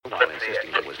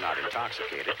not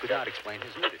intoxicated could not explain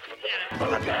his nudity.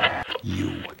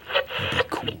 You be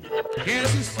cool.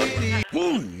 Kansas City.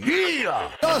 Ooh, yeah!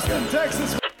 Austin,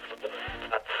 Texas.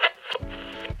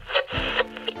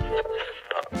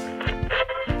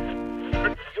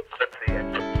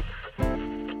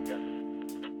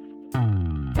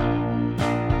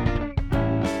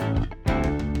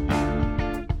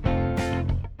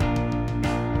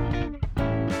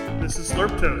 This is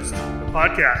Slurp Toast, the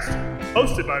podcast,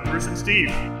 hosted by Bruce and Steve.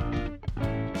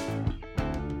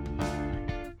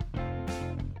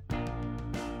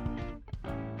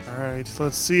 All right,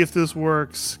 let's see if this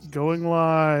works. Going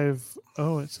live.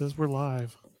 Oh, it says we're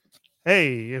live.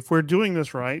 Hey, if we're doing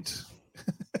this right,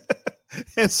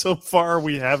 and so far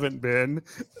we haven't been,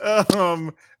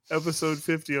 episode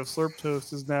 50 of Slurp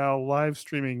Toast is now live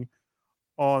streaming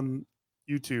on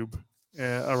YouTube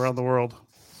around the world.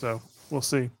 So we'll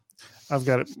see. I've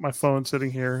got my phone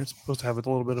sitting here. It's supposed to have a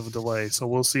little bit of a delay, so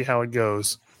we'll see how it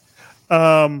goes.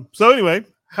 So anyway,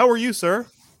 how are you, sir?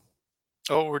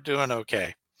 Oh, we're doing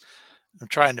okay. I'm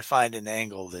trying to find an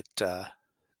angle that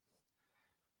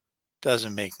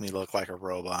doesn't make me look like a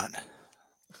robot.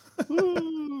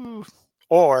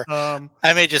 Or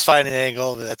I may just find an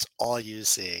angle that's all you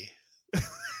see.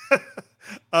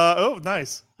 Oh,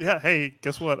 nice. Yeah. Hey,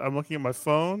 guess what? I'm looking at my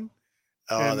phone.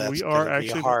 Oh, that's going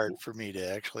to be hard for me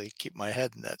to actually keep my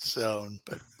head in that zone,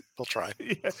 but we'll try.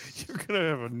 Yeah, you're going to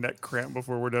have a neck cramp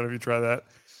before we're done if you try that.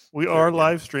 We are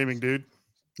live streaming, dude.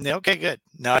 Okay, good.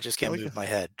 No, I just can't move my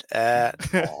head at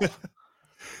all.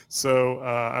 So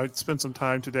I spent some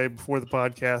time today before the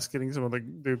podcast getting some of the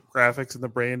graphics and the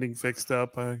branding fixed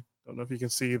up. I don't know if you can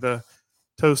see the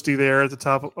toasty there at the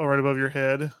top right above your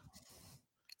head.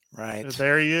 Right.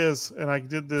 There he is. And I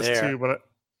did this too, but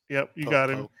yep, you got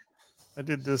him. I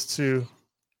did this to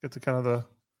get the kind of the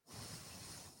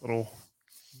little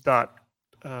dot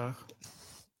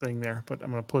thing there, but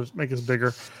I'm going to make this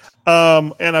bigger.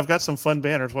 And I've got some fun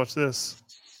banners. Watch this.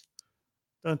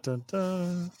 Dun, dun,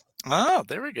 dun. Oh,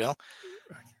 there we go.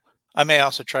 I may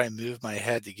also try and move my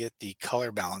head to get the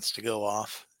color balance to go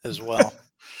off as well,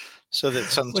 so that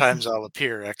sometimes I'll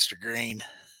appear extra green.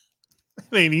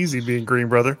 It ain't easy being green,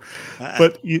 brother.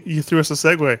 But you threw us a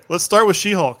segue. Let's start with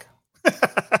She-Hulk.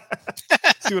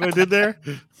 See what I did there?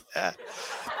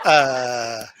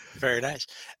 Very nice.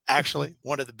 Actually,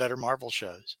 one of the better Marvel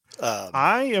shows.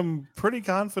 I am pretty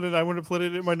confident I would have put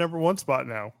it in my number one spot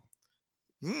now.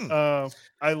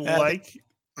 I like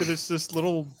that it's this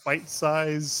little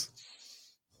bite-size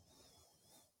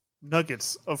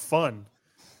nuggets of fun.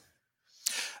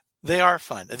 They are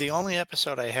fun. The only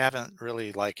episode I haven't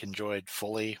really enjoyed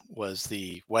fully was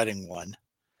the wedding one.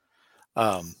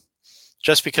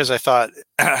 Just because I thought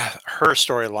her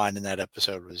storyline in that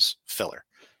episode was filler.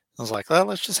 I was like, well,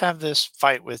 let's just have this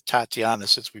fight with Tatiana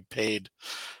since we paid,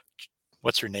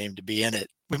 what's her name, to be in it.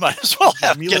 We might as well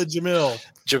have Jamila.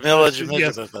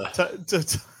 Yes.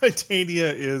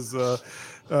 Titania is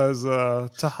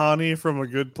Tahani from A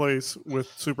Good Place with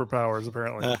superpowers,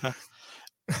 apparently. Uh-huh.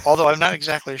 Although I'm not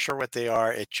exactly sure what they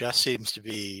are. It just seems to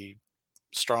be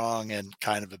strong and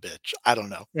kind of a bitch. I don't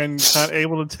know. And not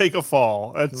able to take a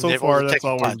fall. So far, that's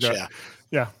all we've got.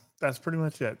 Yeah, that's pretty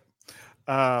much it.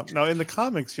 Now, in the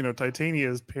comics,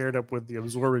 Titania is paired up with the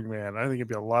Absorbing Man. I think it'd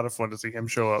be a lot of fun to see him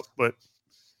show up. But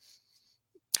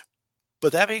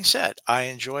that being said, I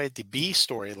enjoyed the B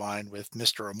storyline with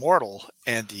Mr. Immortal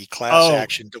and the class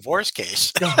action divorce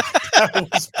case. That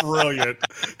was brilliant.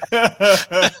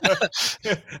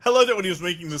 I loved it when he was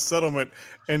making the settlement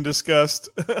and discussed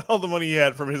all the money he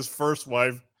had from his first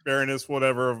wife, Baroness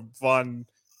whatever von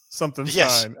something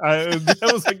Stein.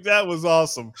 That was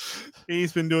awesome.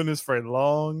 He's been doing this for a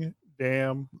long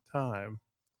damn time.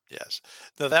 Yes.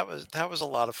 No, that was a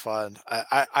lot of fun.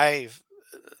 I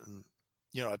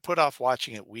put off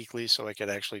watching it weekly so I could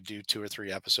actually do 2 or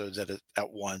 3 episodes at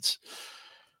once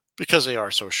because they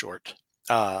are so short.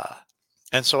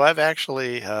 And so I've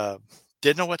actually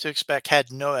didn't know what to expect,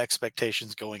 had no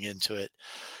expectations going into it,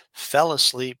 fell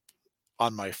asleep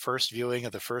on my first viewing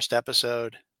of the first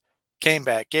episode, came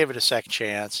back, gave it a second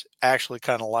chance, actually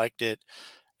kind of liked it,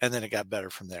 and then it got better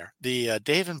from there. The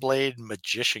Dave and Blade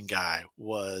magician guy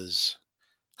was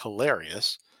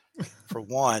hilarious. For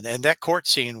one, and that court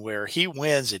scene where he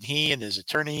wins and he and his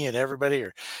attorney and everybody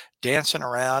are dancing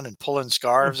around and pulling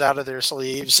scarves out of their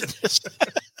sleeves.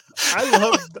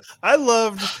 I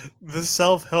loved the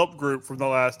self-help group from the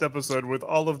last episode with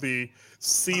all of the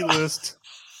C-list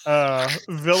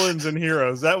villains and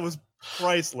heroes. That was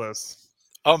priceless.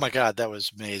 Oh my God, that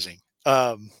was amazing.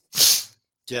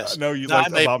 Yes. No,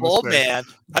 I'm a bold man.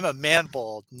 I'm a man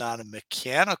bold, not a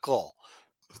mechanical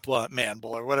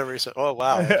Manbull or whatever he said. Oh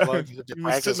wow, He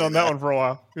was sitting on that one for a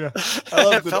while. Yeah, I I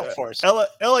loved felt it. for us.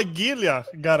 Ella Gilia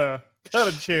got a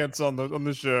chance on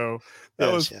the show. That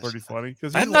Yes, was yes. pretty funny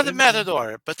because I'm not a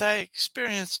matador, but I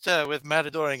experienced with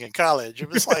matadoring in college. It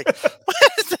was like, what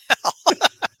the hell?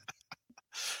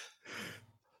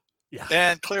 Yeah,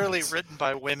 And clearly Yes. written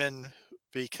by women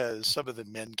because some of the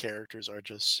men characters are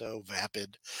just so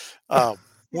vapid,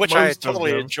 which I Most of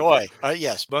totally them. enjoy.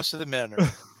 Yes, most of the men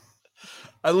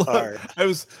are. I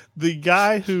was the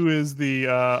guy who is the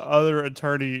other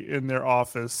attorney in their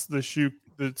office, the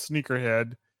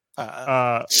sneakerhead,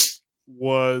 Uh,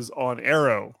 was on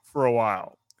Arrow for a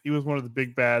while. He was one of the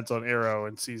big bads on Arrow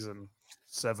in season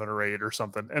 7 or 8 or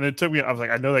something. And it took me, I was like,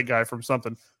 I know that guy from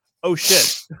something. Oh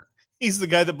shit. He's the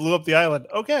guy that blew up the island.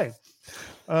 Okay.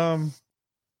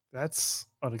 That's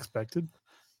unexpected.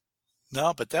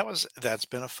 no, but that's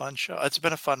been a fun show. It's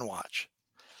been a fun watch.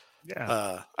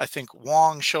 Yeah. I think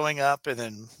Wong showing up and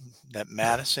then that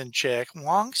Madison chick,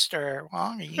 Wongster,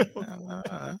 Wong, are you?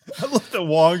 I love that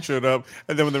Wong showed up,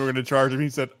 and then when they were going to charge him, he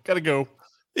said, "Gotta go."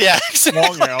 Yeah,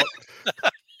 Wong exactly. out.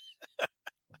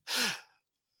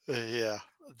 Yeah.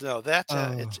 No, that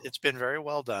it's been very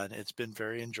well done. It's been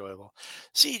very enjoyable.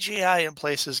 CGI in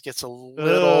places gets a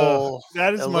little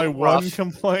that is a my little one rough.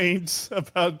 complaint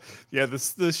about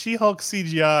the She-Hulk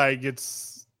CGI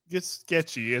gets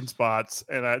sketchy in spots,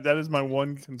 and that is my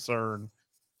one concern.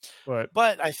 But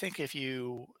I think if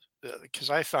you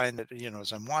because I find that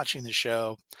as I'm watching the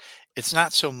show, it's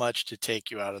not so much to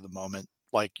take you out of the moment.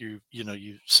 Like you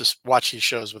watch these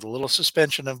shows with a little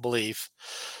suspension of belief.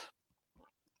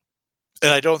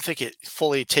 And I don't think it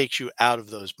fully takes you out of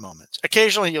those moments.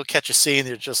 Occasionally, you'll catch a scene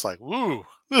that's just like, "Woo,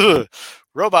 ugh,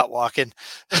 robot walking."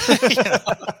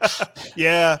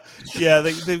 yeah,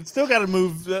 they've still got to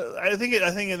move. I think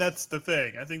that's the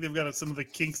thing. I think they've got some of the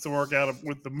kinks to work out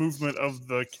with the movement of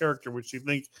the character, which you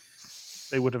think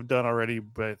they would have done already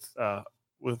with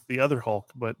the other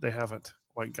Hulk, but they haven't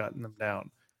quite gotten them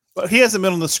down. But he hasn't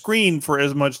been on the screen for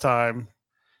as much time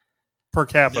per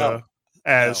capita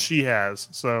as she has.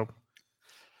 So.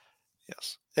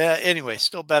 Yes. Anyway,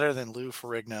 still better than Lou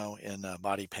Ferrigno in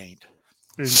body paint.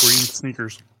 In green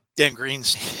sneakers. In green.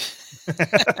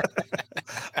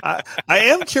 I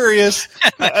am curious.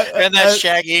 And that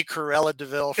shaggy Corella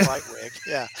DeVille flight wig.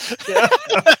 Yeah.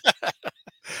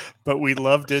 But we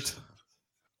loved it.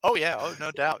 Oh, yeah. Oh,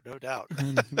 no doubt. No doubt.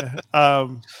 I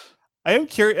am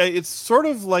curious. It's sort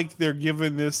of like they're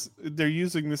using this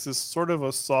as sort of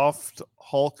a soft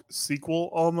Hulk sequel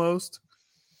almost.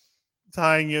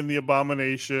 Tying in the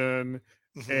Abomination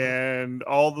and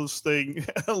all those things.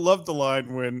 I love the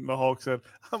line when the Hulk said,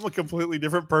 "I'm a completely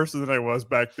different person than I was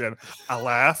back then." I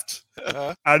laughed.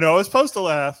 I know I was supposed to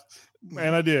laugh,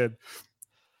 and I did.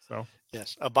 So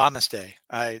yes, Obama's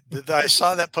I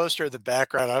saw that poster in the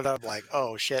background, and I'm like,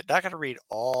 "Oh shit!" Not gonna read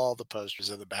all the posters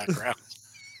in the background.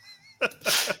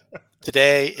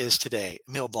 Today is today.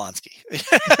 Emil Blonsky.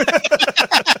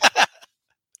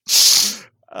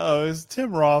 Oh,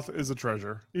 Tim Roth is a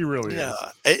treasure. He really is.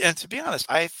 And to be honest,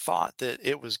 I thought that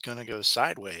it was going to go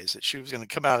sideways, that she was going to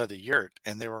come out of the yurt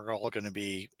and they were all going to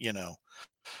be,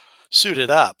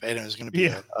 suited up and it was going to be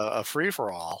a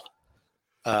free-for-all.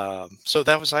 So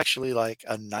that was actually like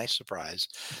a nice surprise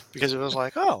because it was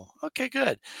like, oh, okay,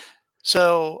 good.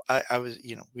 So I was,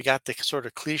 we got the sort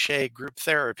of cliche group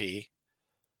therapy.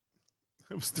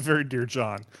 It was the very Dear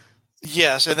John.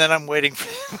 Yes, and then I'm waiting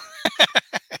for...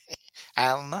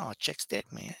 I don't know. Chick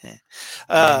stick me.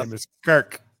 My name is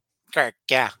Kirk. Kirk,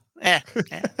 yeah. And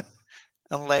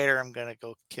later I'm going to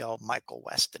go kill Michael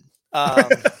Weston.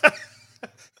 And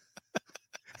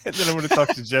then I'm going to talk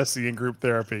to Jesse in group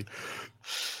therapy.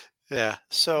 Yeah.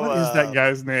 So what is that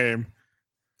guy's name?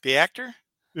 The actor?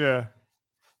 Yeah.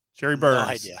 Jerry Burns.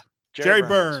 No idea. Jerry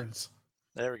Burns.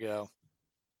 There we go.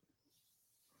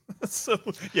 So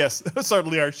yes,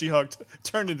 suddenly our She-Hulk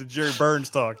turned into Jerry Burns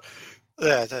talk.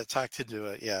 Yeah, that talked into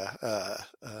it. Yeah.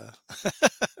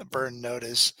 Burn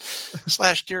Notice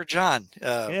 / Dear John.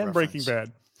 And Breaking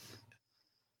Bad.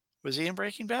 Was he in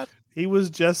Breaking Bad? He was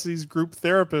Jesse's group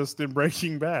therapist in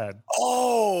Breaking Bad.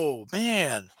 Oh,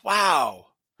 man. Wow.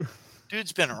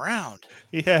 Dude's been around.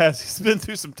 He has. He's been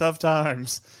through some tough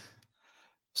times.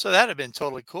 So that'd have been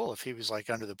totally cool if he was like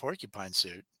under the porcupine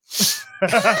suit.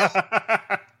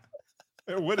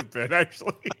 It would have been,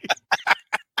 actually.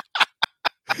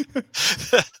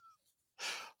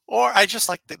 Or I just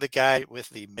like the guy with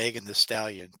the Megan Thee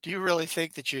Stallion. Do you really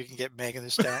think that you can get Megan Thee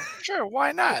Stallion? Sure,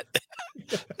 why not?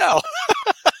 No.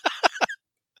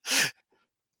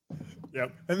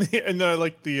 Yep. And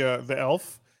like the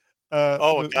elf.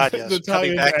 Oh, God, yes. The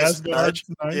Italian Coming back as Asgard.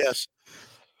 Nudge. Yes.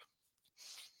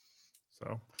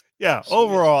 So yeah, So,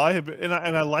 overall, I have and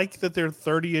I like that they're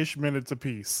 30-ish minutes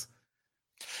apiece.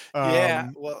 yeah,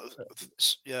 Um, well,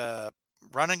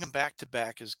 running them back to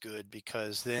back is good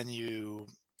because then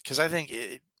because I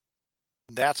think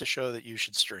that's a show that you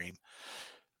should stream.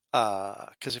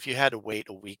 Because if you had to wait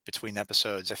a week between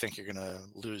episodes, I think you're gonna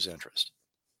lose interest.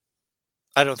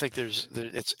 I don't think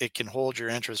it can hold your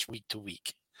interest week to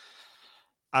week.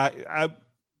 I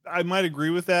might agree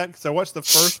with that because I watched the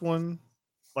first one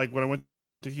like when I went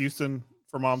to Houston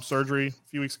for mom's surgery a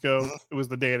few weeks ago. Mhm. It was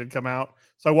the day it had come out,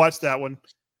 so I watched that one,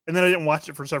 and then I didn't watch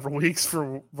it for several weeks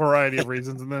for a variety of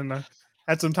reasons. And then I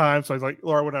had some time, so I was like,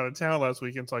 Laura went out of town last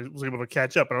weekend, so I was able to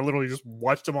catch up. And I literally just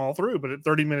watched them all through. But at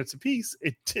 30 minutes apiece,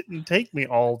 it didn't take me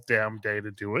all damn day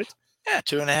to do it. Yeah,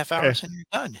 2.5 hours and you're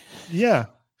done. Yeah,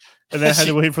 and then I had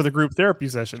to wait for the group therapy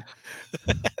session.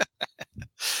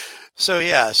 So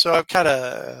yeah, so I'm kind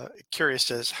of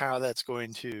curious as how that's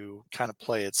going to kind of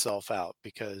play itself out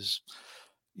because,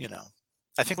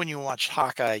 I think when you watched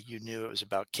Hawkeye, you knew it was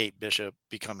about Kate Bishop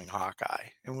becoming Hawkeye,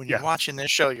 and when you're Yeah. watching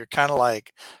this show, you're kind of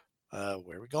like,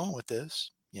 where are we going with this?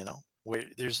 Where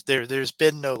there's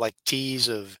been no like tease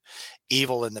of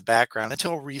evil in the background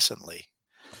until recently.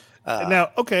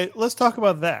 Now, okay, let's talk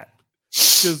about that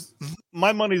because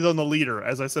my money's on the leader.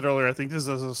 As I said earlier, I think this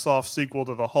is a soft sequel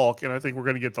to the Hulk, and I think we're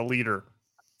going to get the leader.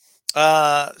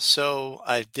 So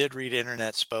I did read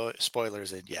internet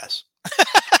spoilers, and yes.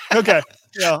 Okay,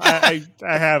 yeah,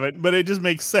 I have it, but it just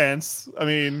makes sense. I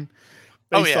mean,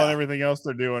 based on everything else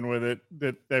they're doing with it,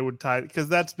 that they would tie because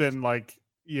that's been like,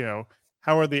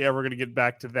 how are they ever going to get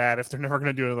back to that if they're never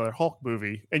going to do another Hulk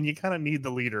movie? And you kind of need the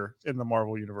leader in the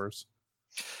Marvel universe.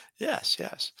 Yes.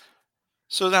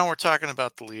 So now we're talking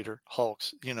about the leader,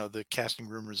 Hulk's, the casting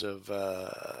rumors of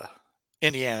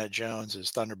Indiana Jones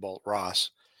as Thunderbolt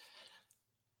Ross.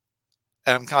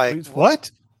 And I'm kind of like,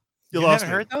 what? You haven't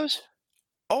heard those?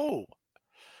 Oh.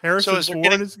 Harrison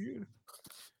Ford is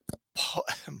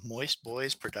Moist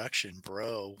Boys production,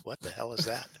 bro. What the hell is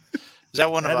that? Is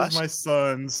that one of us? That's my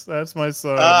son's. That's my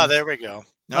son. Ah, there we go.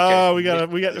 Okay. Oh, do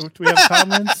we have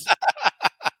comments?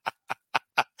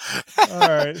 All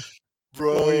right.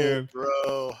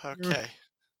 Bro. Okay.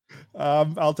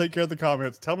 I'll take care of the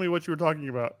comments. Tell me what you were talking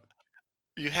about.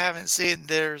 You haven't seen?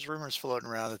 There's rumors floating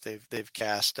around that they've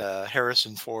cast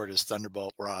Harrison Ford as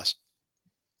Thunderbolt Ross.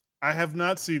 I have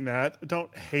not seen that. I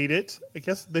don't hate it. I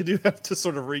guess they do have to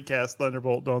sort of recast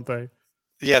Thunderbolt, don't they?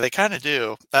 Yeah, they kind of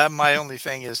do. My only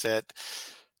thing is that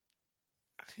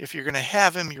if you're going to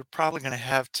have him, you're probably going to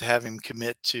have him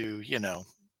commit to,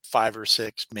 5 or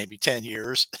 6, maybe 10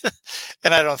 years.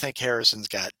 And I don't think Harrison's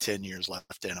got 10 years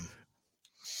left in him.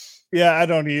 Yeah, I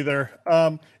don't either.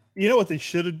 You know what they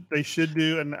should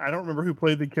do, and I don't remember who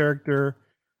played the character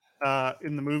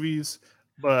in the movies,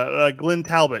 but Glenn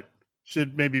Talbot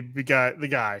should maybe be the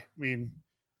guy. I mean,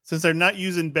 since they're not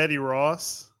using Betty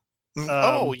Ross. You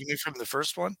mean from the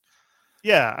first one?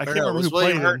 Yeah, I can't remember who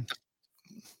played him.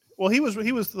 Well, he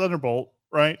was Thunderbolt,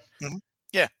 right? Mm-hmm.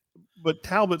 Yeah. But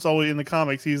Talbot's always in the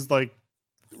comics. He's like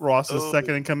Ross's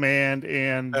second in command,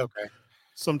 and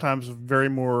sometimes much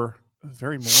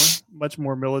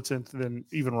more militant than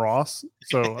even Ross.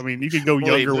 So, I mean, you could go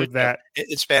younger with that.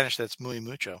 In Spanish, that's muy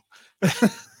mucho.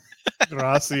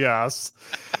 Gracias.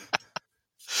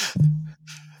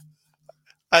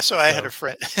 So I had a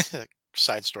friend,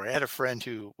 side story. I had a friend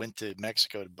who went to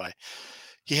Mexico to buy.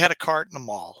 He had a cart in the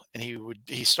mall, and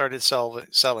he started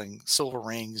selling silver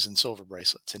rings and silver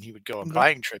bracelets, and he would go on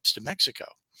buying trips to Mexico.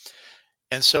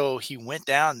 And so he went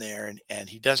down there, and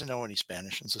he doesn't know any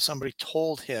Spanish. And so somebody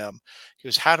told him, he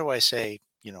goes, how do I say,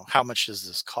 how much does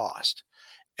this cost?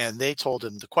 And they told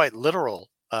him the quite literal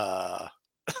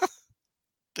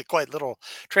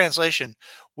translation,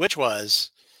 which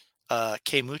was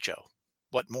que mucho,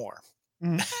 what more?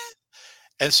 Mm-hmm.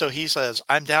 And so he says,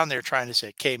 I'm down there trying to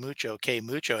say que mucho, and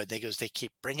they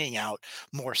keep bringing out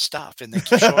more stuff, and they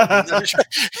keep showing me another.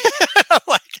 I'm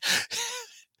like,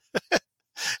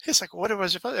 it's like, what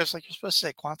was it? It's like, you're supposed to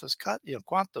say cuántos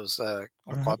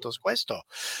cuesto.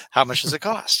 How much does it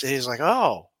cost? And he's like,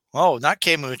 oh, not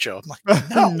que mucho. I'm like,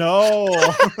 no,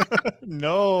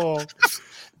 no.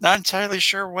 Not entirely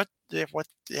sure where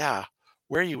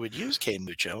you would use que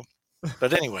mucho,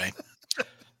 but anyway.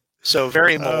 So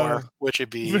very more, which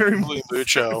would be very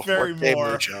mucho, very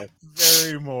more, mucho.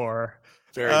 Very more.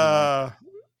 More.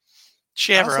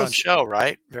 She had her own show,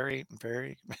 right? Very,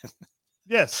 very.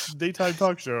 Yes, daytime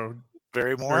talk show.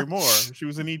 Very more. Very more. She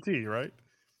was in ET, right?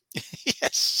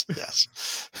 Yes.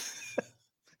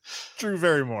 Drew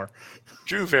Barrymore.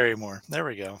 There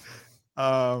we go.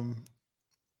 I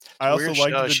also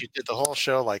like she did the whole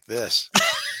show like this.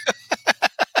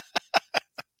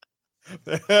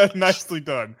 Nicely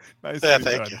done. Nicely Yeah, done.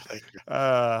 thank you. Thank you.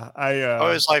 I I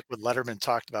always like when Letterman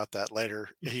talked about that later.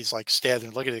 He's like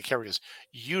standing looking at the camera and goes,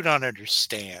 "You don't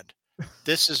understand.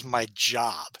 This is my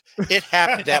job. It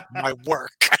happened at my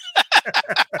work."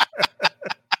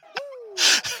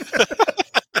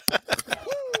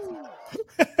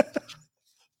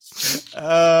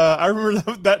 I remember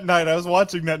that night. I was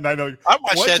watching that night. Like, I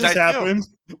watched what that just night, too. happened?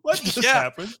 What just Yeah.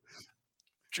 happened?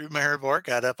 Drew Maribor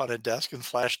got up on a desk and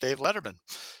flashed Dave Letterman.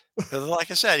 And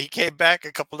like I said, he came back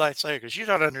a couple nights later because you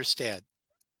don't understand.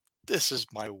 This is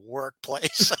my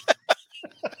workplace.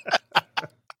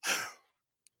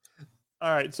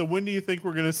 All right. So when do you think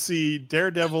we're going to see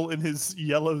Daredevil in his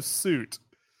yellow suit?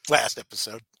 Last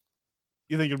episode.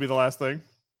 You think it'll be the last thing?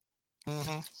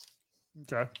 Mm-hmm.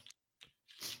 Okay.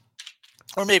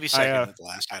 Or maybe second to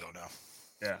last. I don't know.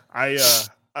 Yeah.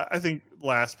 I think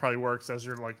last probably works as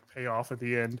your like payoff at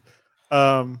the end. It's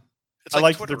I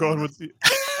like that Twitter they're going armor. with the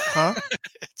huh?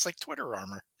 It's like Twitter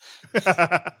armor.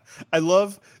 I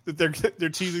love that they're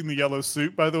teasing the yellow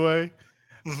suit, by the way.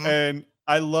 Mhm. And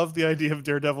I love the idea of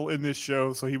Daredevil in this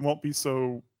show, so he won't be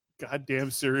so goddamn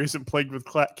serious and plagued with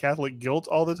Catholic guilt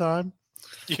all the time.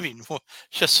 You mean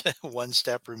just one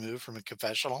step removed from a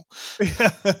confessional?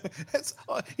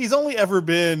 He's only ever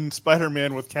been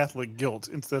Spider-Man with Catholic guilt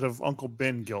instead of Uncle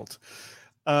Ben guilt.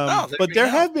 But there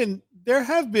have been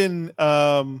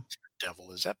Devil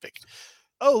is epic.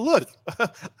 Oh, look.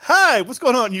 Hi, what's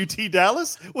going on, UT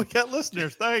Dallas? We got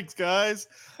listeners. Thanks, guys.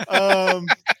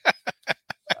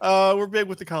 We're big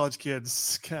with the college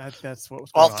kids. God, that's what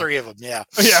was going All on. three of them, yeah.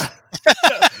 Yeah.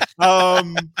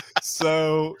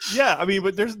 So yeah, I mean,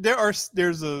 but there's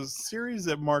a series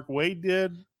that Mark Waid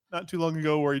did not too long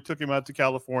ago where he took him out to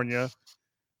California.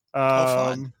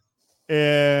 Fun.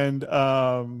 And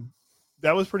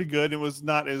that was pretty good. It was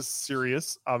not as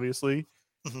serious, obviously.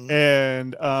 Mhm.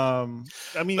 And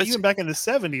I mean, even back in the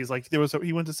 70s, like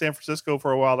he went to San Francisco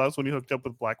for a while. That was when he hooked up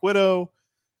with Black Widow,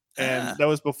 and that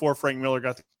was before Frank Miller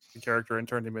got the character and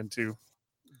turned him into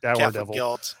Dour Devil.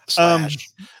 Guilt /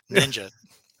 Ninja.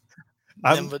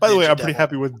 By the way, I'm pretty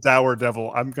happy with Dour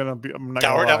Devil. I'm not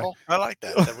Dour Devil. I like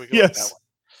that. There we go. Yes.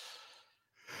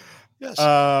 Yes.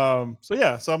 So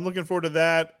yeah, so I'm looking forward to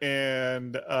that.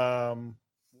 And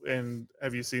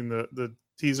have you seen the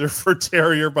teaser for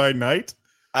Terrier by Night?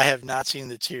 I have not seen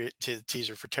the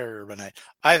teaser for Terrier by Night.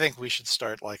 I think we should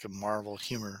start like a Marvel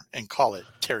humor and call it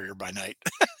Terrier by Night.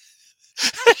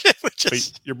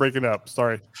 Wait, you're breaking up.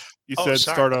 Sorry. You said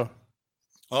sorry. start a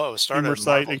humor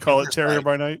site and call it Terrier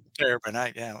by Night? Terrier by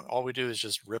Night, yeah. All we do is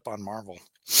just rip on Marvel.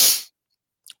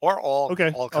 Or all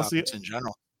comics in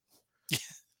general.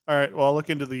 All right. Well, I'll look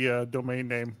into the domain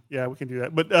name. Yeah, we can do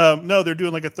that. But no, they're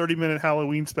doing like a 30-minute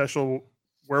Halloween special,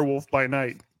 Werewolf by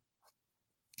Night.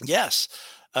 Yes.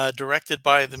 Directed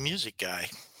by the music guy.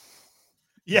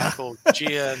 Yeah. Michael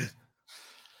Gian,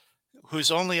 whose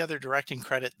only other directing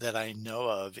credit that I know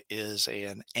of is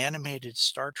an animated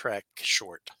Star Trek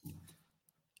short.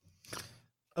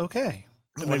 Okay.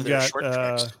 And One of their short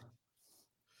tracks.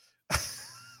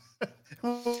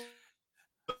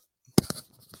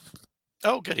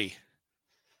 Oh, goody.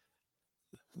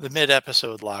 The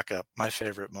mid-episode lockup, my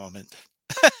favorite moment.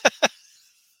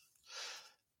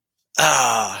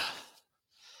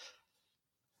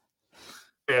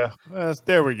 Yeah,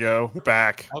 there we go.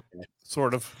 Back. Okay.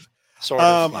 Sort of.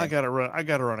 Yeah. I gotta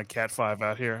run a Cat 5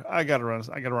 out here. I gotta run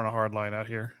a hard line out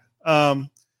here.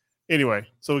 Anyway,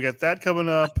 so we got that coming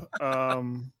up.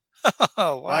 Oh,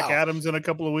 wow. Black Adam's in a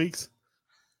couple of weeks.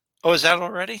 Oh, is that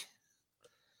already?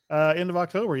 End of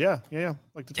October, yeah,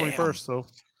 like the 21st. So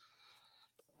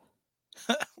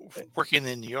working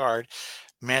in the yard,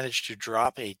 managed to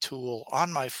drop a tool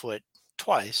on my foot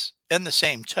twice in the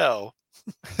same toe.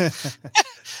 And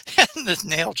this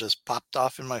nail just popped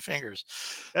off in my fingers.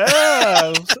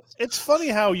 It's funny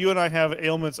how you and I have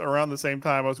ailments around the same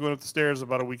time. I was going up the stairs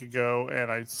about a week ago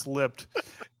and I slipped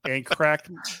and cracked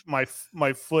my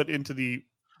foot into the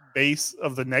base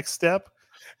of the next step.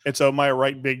 And so my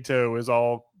right big toe is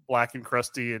all black and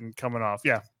crusty and coming off.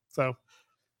 Yeah. So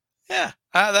yeah.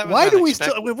 That was why do we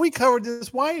still, if we covered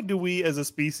this, why do we as a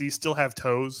species still have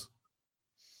toes?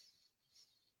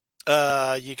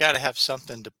 You got to have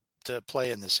something to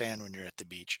play in the sand when you're at the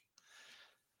beach.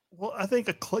 Well, I think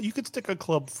you could stick a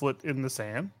club foot in the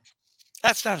sand.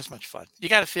 That's not as much fun. You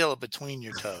got to feel it between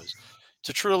your toes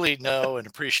to truly know and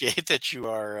appreciate that you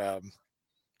are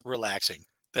relaxing.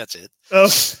 That's it. Oh,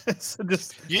 so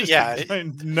just a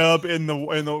nub in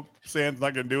the sand's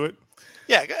not gonna do it.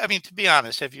 Yeah, I mean, to be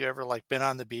honest, have you ever like been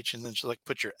on the beach and then just like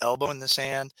put your elbow in the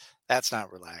sand? That's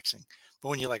not relaxing. But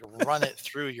when you like run it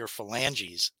through your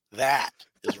phalanges, that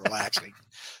is relaxing.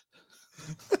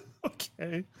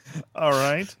 Okay. All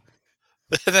right.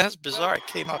 That's bizarre. It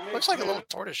came up. Looks like a little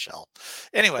tortoise shell.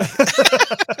 Anyway,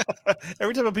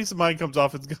 Every time a piece of mine comes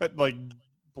off, it's got like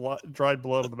dried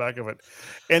blood on the back of it,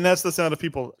 and that's the sound of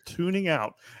people tuning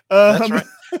out. that's right.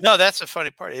 No, that's the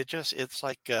funny part. It's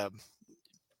like, well,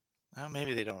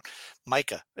 maybe they don't.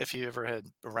 Mica, if you ever had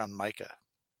around mica.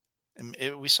 And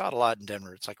we saw it a lot in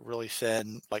Denver. It's like really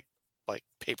thin, like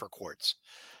paper quartz.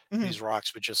 Mhm. These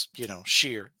rocks would just,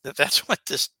 shear. That's what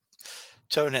this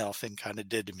toenail thing kind of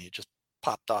did to me. It just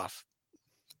popped off.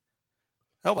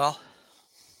 Oh well.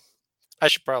 I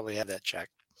should probably have that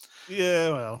checked. Yeah,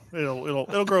 well,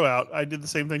 it'll grow out. I did the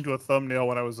same thing to a thumbnail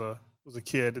when I was a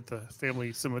kid at the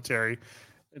family cemetery.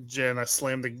 And Jen, I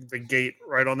slammed the gate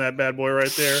right on that bad boy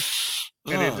right there,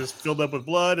 and it Ugh. just filled up with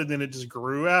blood, and then it just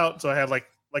grew out. So I had like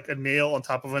a nail on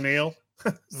top of a nail.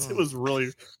 It Mm. was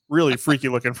really freaky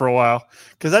looking for a while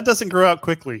because that doesn't grow out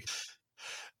quickly.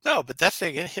 No, but that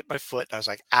thing, it hit my foot, and I was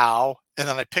like, ow. And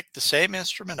then I picked the same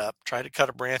instrument up, tried to cut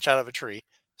a branch out of a tree,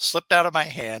 slipped out of my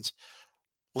hands,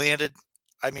 landed.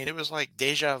 I mean, it was like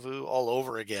deja vu all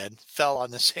over again, fell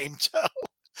on the same toe.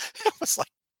 It was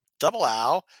like double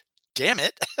ow. Damn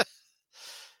it.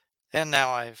 And now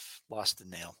I've lost the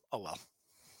nail. Oh well.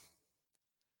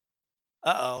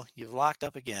 Uh-oh, you've locked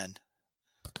up again.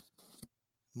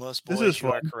 Most This boys, is you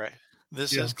are fun. correct.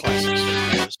 This Yeah. is classic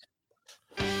Superheroes.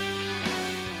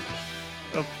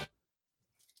 Oh,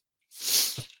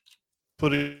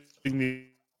 putting the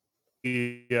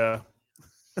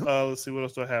let's see, what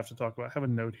else do I have to talk about? I have a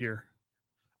note here.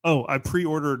 Oh, I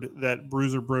pre-ordered that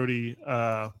Bruiser Brody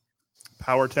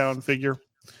Power Town figure.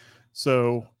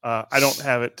 So I don't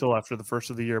have it till after the first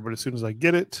of the year, but as soon as I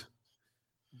get it,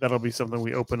 that'll be something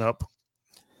we open up.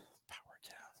 Power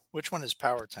Town. Which one is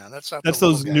Power Town? That's not That's the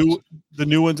those little guys. the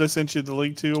new ones I sent you the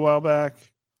link to a while back.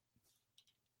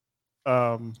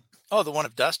 Oh, the one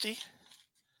of Dusty?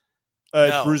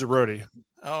 It's No. Bruiser Brody.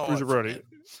 Oh, Bruiser Brody.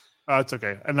 It's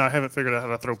okay. And I haven't figured out how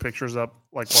to throw pictures up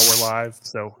like while we're live.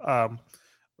 So I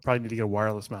probably need to get a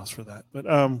wireless mouse for that. But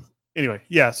anyway,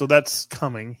 yeah, so that's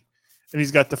coming. And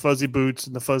he's got the fuzzy boots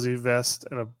and the fuzzy vest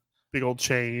and a big old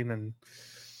chain and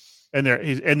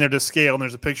they're to scale. And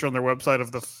there's a picture on their website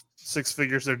of the 6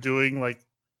 figures they're doing, like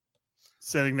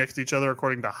standing next to each other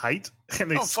according to height. And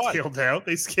they fun. scale down.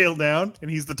 They scale down, and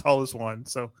he's the tallest one.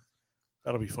 So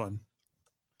that'll be fun.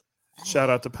 Shout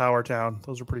out to Power Town.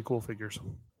 Those are pretty cool figures.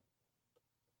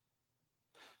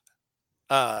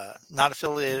 Not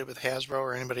affiliated with Hasbro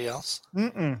or anybody else?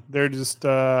 Mm-mm. They're just,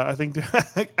 I think,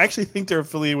 I actually think they're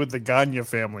affiliated with the Gagne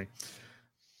family.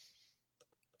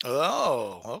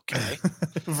 Oh, okay.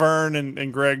 Vern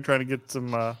and Greg trying to get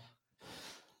some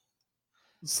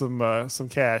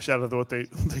cash out of what they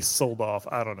sold off.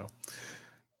 I don't know.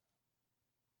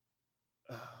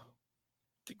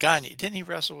 Gagne, didn't he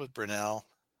wrestle with Brunel?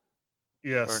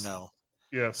 Yes. Or no?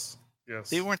 Yes.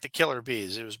 They weren't the Killer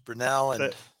Bees. It was Brunel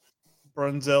and...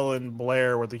 Brunzel and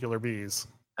Blair were the Killer Bees.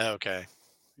 Okay.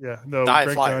 Yeah. No, The High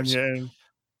Greg Flyers. Gagne and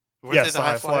Were yes, they the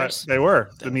High Flyers? They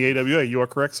were in the AWA. You are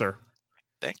correct, sir.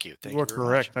 Thank you. Thank You are very much.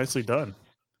 correct. Nicely done.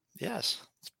 Yes.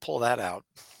 Let's pull that out.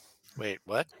 Wait,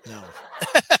 what? No.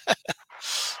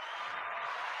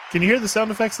 Can you hear the sound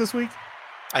effects this week?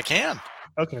 I can.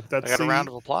 Okay, I that's got a round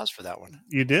of applause for that one.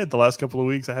 You did the last couple of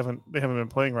weeks. They haven't been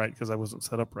playing right because I wasn't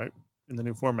set up right in the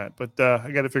new format. But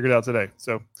I got it figured out today.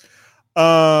 So,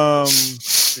 let's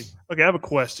see. Okay, I have a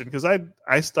question because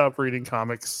I stopped reading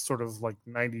comics sort of like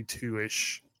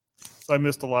 92-ish, so I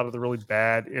missed a lot of the really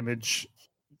bad image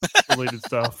related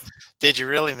stuff. Did you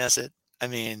really miss it? I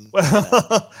mean,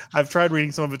 Well, I've tried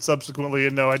reading some of it subsequently,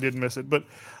 and no, I didn't miss it. But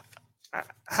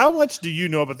how much do you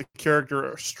know about the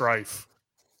character Strife?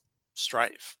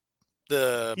 Strife,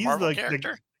 the He's Marvel like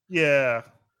character. Yeah.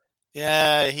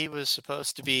 Yeah, he was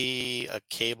supposed to be a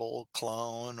Cable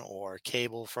clone or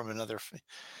Cable from another.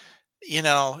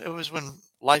 It was when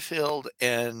Liefeld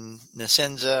and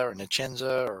Nacenza or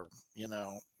Nacenza or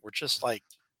were just like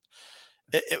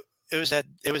it was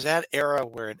that era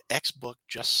where an X book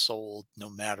just sold no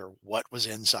matter what was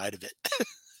inside of it.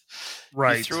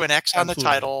 Right. You threw an X on Absolutely. the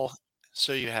title,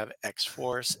 so you have X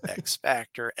Force, X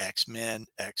Factor, X-Men,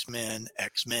 X-Men,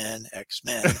 X-Men,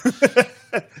 X-Men.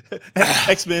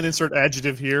 X-Men insert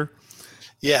adjective here.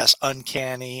 Yes,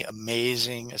 uncanny,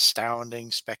 amazing,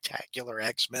 astounding, spectacular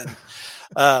X-Men.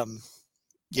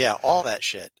 Yeah, all that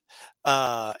shit.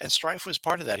 And Strife was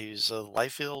part of that. He was a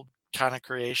Liefeld kind of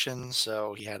creation,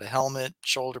 so he had a helmet,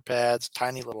 shoulder pads,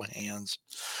 tiny little hands.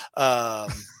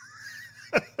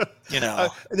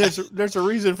 There's a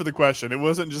reason for the question. It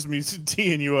wasn't just me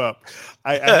teeing you up.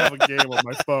 I have a game on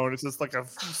my phone. It's just like a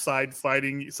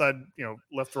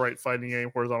left to right fighting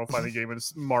game, horizontal fighting game, and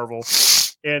it's Marvel.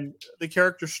 And the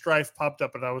character Strife popped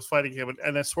up, and I was fighting him,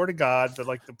 and I swear to God that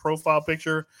like the profile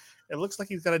picture, it looks like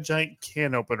he's got a giant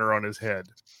can opener on his head.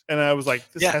 And I was like,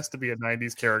 this has to be a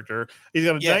 90s character. He's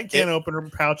got a giant can opener,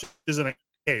 pouches, and a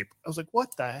cape. I was like,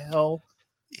 what the hell?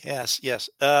 Yes.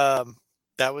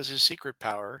 That was his secret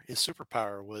power. His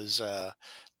superpower was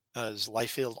his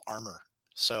life field armor.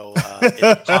 So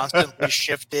it constantly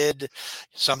shifted.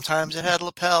 Sometimes it had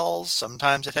lapels.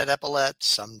 Sometimes it had epaulets.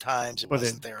 Sometimes it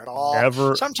wasn't there at all.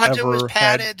 Sometimes it was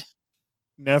padded.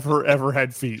 Never, ever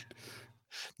had feet.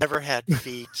 Never had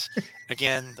feet.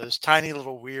 Again, those tiny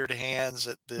little weird hands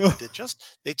that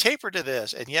they taper to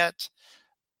this, and yet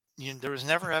there was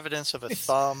never evidence of a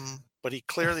thumb. But he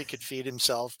clearly could feed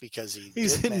himself because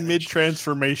he's in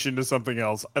mid-transformation to something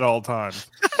else at all times.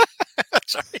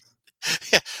 Sorry.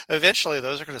 Yeah. Eventually,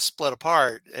 those are going to split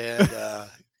apart, and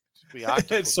be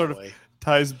it sort of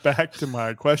ties back to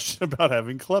my question about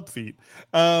having club feet.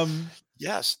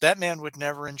 Yes, that man would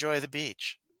never enjoy the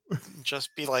beach. Just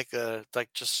be like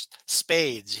just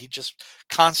spades. He'd just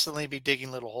constantly be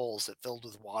digging little holes that filled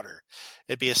with water.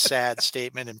 It'd be a sad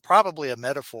statement and probably a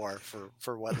metaphor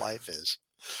for what life is.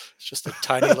 It's just a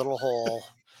tiny little hole.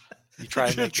 You try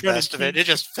and make the best of it. It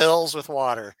just fills with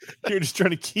water. You're just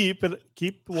trying to keep the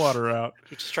water out.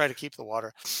 You're just trying to keep the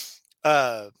water.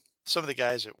 Some of the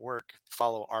guys at work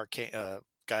follow Arcane,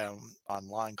 guy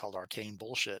online called Arcane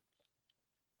Bullshit,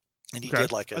 and he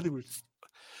did like we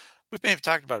may have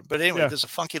talked about it, but anyway, there's a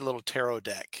funky little tarot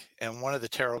deck, and one of the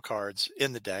tarot cards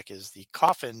in the deck is the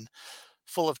coffin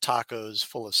full of tacos,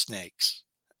 full of snakes,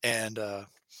 and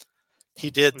he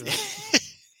did.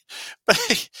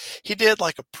 But he did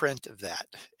like a print of that.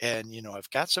 And, I've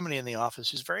got somebody in the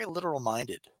office who's very literal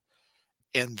minded.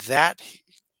 And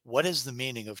what is the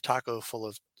meaning of taco full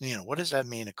of, what does that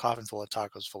mean? A coffin full of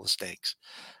tacos full of steaks?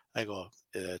 I go,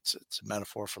 it's a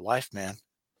metaphor for life, man.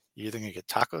 You're either going to get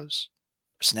tacos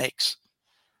or snakes.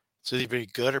 It's either be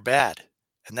good or bad.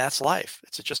 And that's life.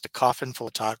 It's just a coffin full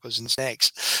of tacos and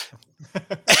snakes.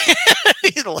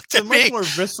 He looked at me. It's a much more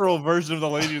visceral version of the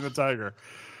Lady and the Tiger.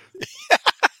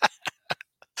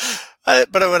 But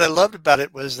what I loved about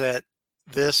it was that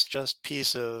this just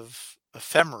piece of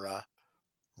ephemera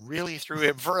really threw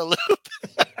him for a loop.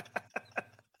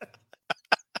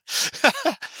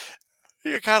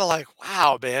 You're kind of like,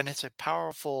 wow, man, it's a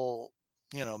powerful,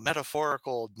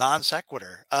 metaphorical non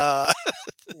sequitur.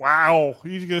 Wow.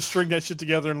 You're going to string that shit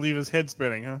together and leave his head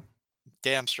spinning, huh?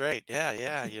 Damn straight.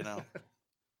 Yeah,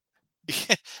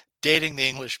 Dating the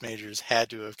English majors had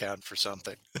to have counted for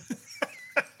something.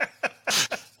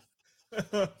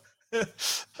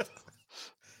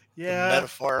 Yeah.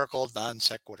 Metaphorical non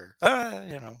sequitur.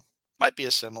 Might be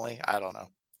a simile. I don't know.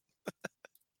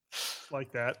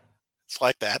 Like that. It's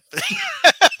like that.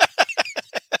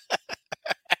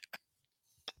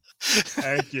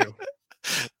 Thank you.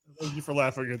 Thank you for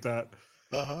laughing at that.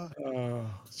 Uh-huh. Oh,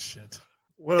 shit.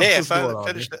 I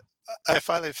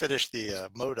finally finished the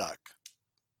MODOK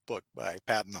book by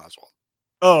Patton Oswalt.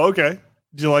 Oh, okay.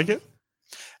 Did you like it?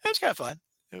 It was kind of fun.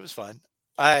 It was fun.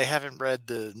 I haven't read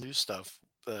the new stuff,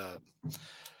 but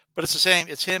it's the same.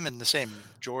 It's him and the same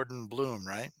Jordan Bloom,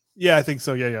 right? Yeah, I think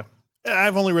so. Yeah.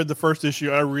 I've only read the first issue.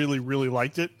 I really, really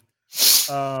liked it.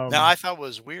 Now, I thought what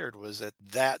was weird was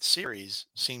that series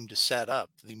seemed to set up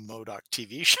the MODOK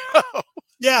TV show.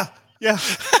 Yeah.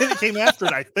 And it came after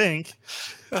it, I think.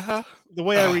 Uh-huh. The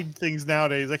way I read things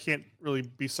nowadays, I can't really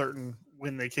be certain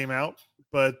when they came out,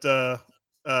 but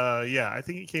I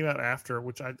think it came out after,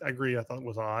 which I agree. I thought it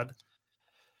was odd.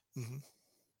 Mm-hmm.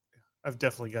 I've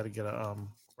definitely got to get a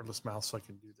cordless mouse so I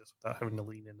can do this without having to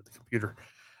lean into the computer.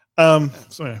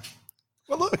 So yeah.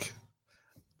 Well, look.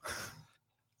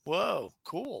 Whoa,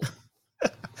 cool.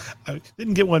 I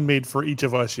didn't get one made for each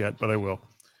of us yet, but I will.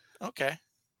 Okay.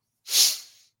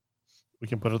 We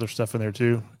can put other stuff in there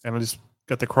too. And I just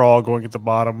got the crawl going at the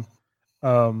bottom.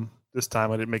 This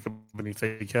time I didn't make any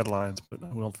fake headlines, but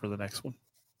I will for the next one.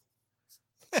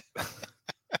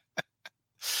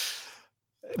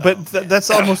 But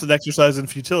that's almost an exercise in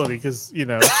futility because,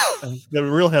 the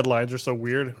real headlines are so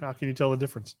weird. How can you tell the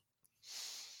difference?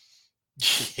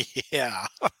 Yeah.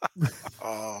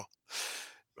 Oh.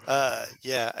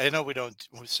 Yeah, I know we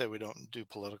say we don't do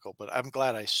political, but I'm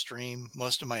glad I stream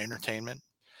most of my entertainment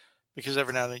because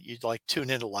every now and then you tune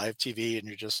into live TV and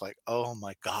you're just like, oh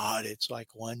my God, it's like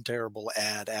one terrible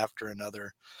ad after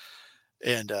another.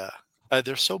 And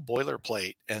they're so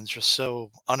boilerplate and just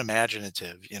so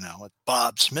unimaginative. With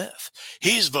Bob Smith,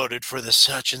 he's voted for the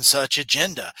such and such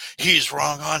agenda. He's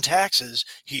wrong on taxes.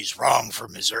 He's wrong for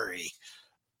Missouri.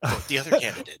 The other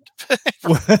candidate,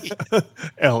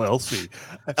 LLC.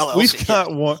 LLC, We've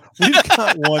got one. We've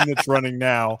got one that's running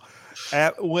now.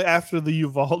 After the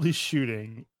Uvalde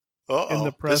shooting, in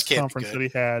the press conference that he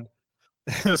had,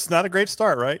 it's not a great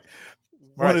start, right?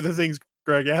 One of the things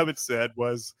Greg Abbott said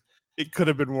was, "It could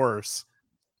have been worse."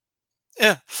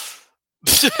 Yeah.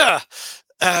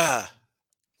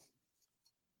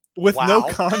 With Wow. no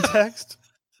context,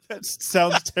 that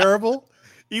sounds terrible.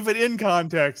 Even in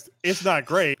context, it's not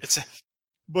great.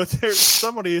 But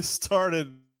somebody has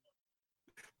started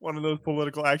one of those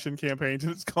political action campaigns,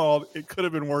 and it's called "It Could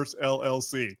Have Been Worse"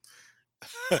 LLC.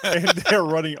 And they're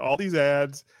running all these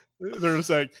ads. They're just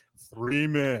like, 3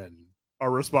 men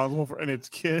are responsible for, and it's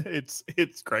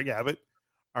Greg Abbott,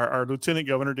 our Lieutenant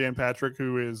Governor Dan Patrick,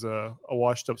 who is a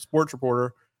washed-up sports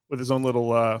reporter with his own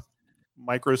little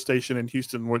micro station in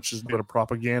Houston, which is a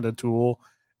propaganda tool.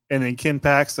 And then Ken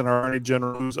Paxton, our Attorney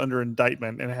General, who's under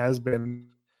indictment and has been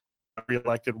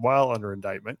reelected while under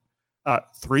indictment.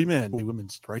 3 men,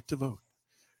 women's right to vote.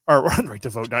 Or right to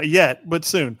vote, not yet, but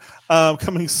soon.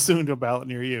 Coming soon to a ballot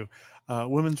near you.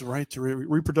 Women's right to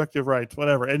reproductive rights,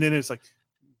 whatever. And then it's like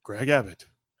Greg Abbott,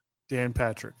 Dan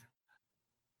Patrick,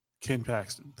 Ken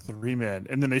Paxton, 3 men.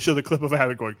 And then they show the clip of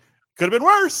Abbott going, "Could have been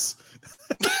worse."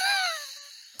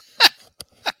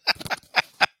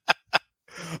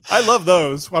 I love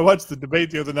those. I watched the debate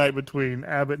the other night between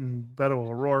Abbott and Beto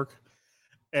O'Rourke.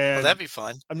 And that'd be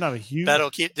fun. I'm not a huge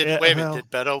Beto. Did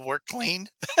Beto work clean?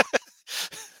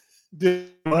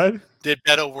 Did what? Did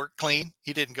Beto work clean?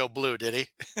 He didn't go blue, did he?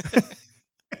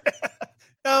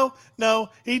 No.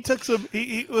 He took some.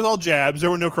 He was all jabs.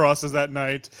 There were no crosses that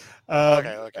night.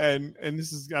 Okay. And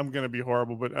this is, I'm going to be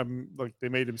horrible, but I'm like, they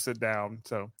made him sit down.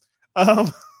 So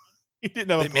he didn't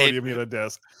have a podium. He had a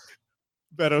desk.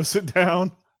 Beto, sit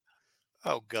down.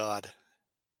 Oh God.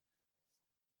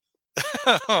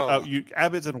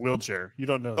 Abbott's in a wheelchair. You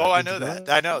don't know that. Oh, I know that.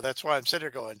 I know. That's why I'm sitting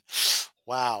there going,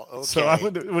 wow. Okay. So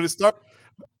when it started,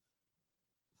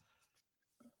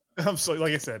 I'm sorry,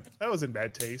 like I said, that was in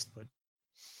bad taste, but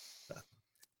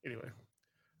anyway.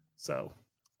 So,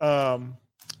 yeah.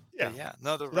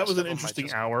 No, that was an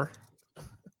interesting hour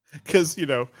because,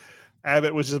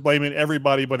 Abbott was just blaming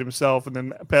everybody but himself, and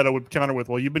then Beto would counter with,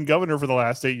 "Well, you've been governor for the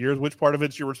last 8 years. Which part of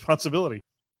it's your responsibility?"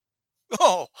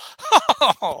 Oh.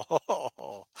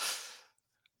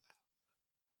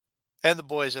 And the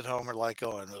boys at home are like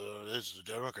going, "This is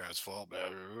the Democrats' fault,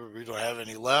 man. We don't have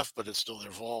any left, but it's still their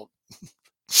fault."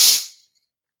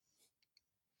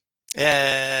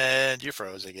 And you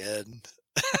froze again.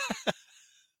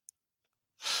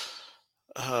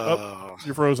 Oh,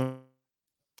 you're frozen.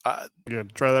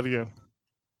 Again, try that again.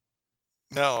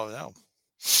 No.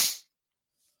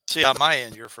 See, on my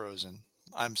end, you're frozen.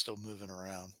 I'm still moving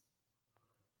around.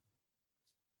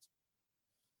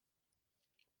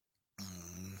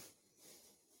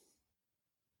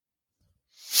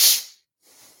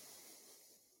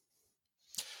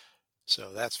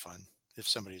 So that's fun if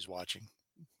somebody's watching.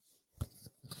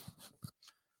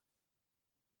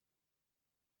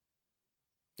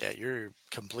 Yeah, you're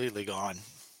completely gone.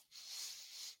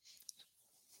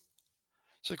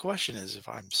 So the question is, if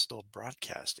I'm still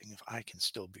broadcasting, if I can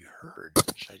still be heard,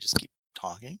 should I just keep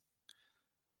talking?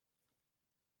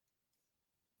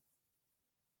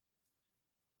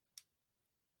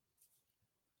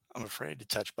 I'm afraid to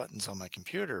touch buttons on my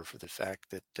computer for the fact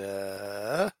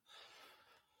that,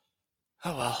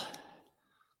 oh well.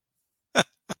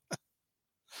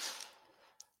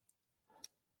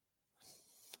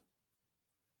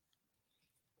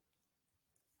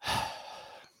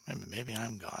 Maybe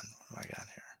I'm gone. What do I got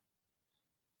here?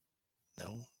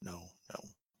 No.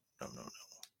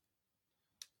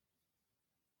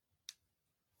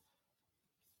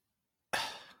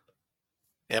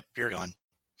 Yep, you're gone.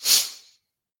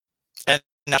 And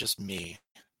not just me,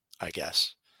 I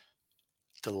guess.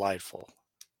 Delightful.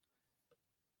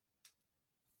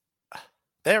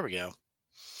 There we go.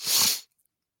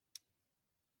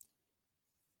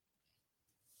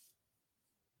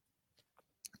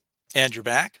 And you're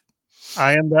back?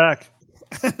 I am back.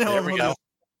 There we go.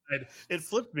 It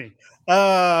flipped me.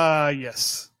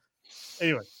 Yes.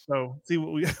 Anyway, so see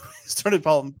what we started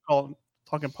talking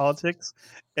politics,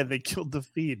 and they killed the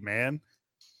feed, man.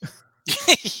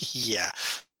 Yeah,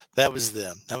 that was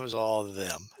them. That was all of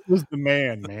them. It was the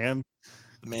man. The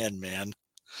man.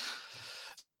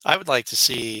 I would like to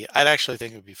see. I'd actually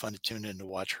think it would be fun to tune in to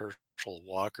watch Herschel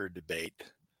Walker debate.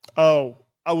 Oh,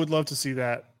 I would love to see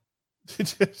that.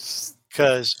 Just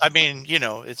Because I mean,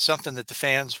 it's something that the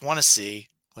fans want to see,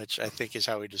 which I think is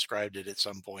how he described it at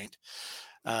some point.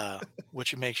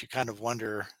 Which makes you kind of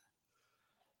wonder.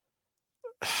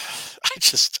 He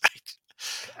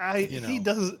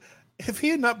does. If he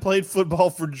had not played football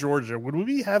for Georgia, would we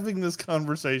be having this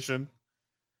conversation?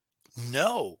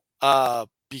 No,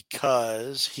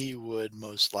 because he would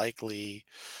most likely.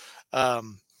 I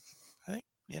think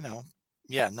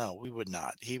yeah, no, we would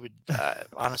not. He would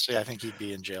honestly. I think he'd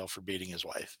be in jail for beating his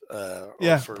wife.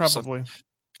 Yeah, for probably.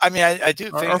 I mean, I do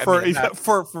think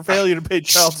for failure to pay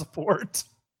child support.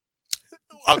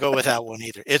 I'll go with that one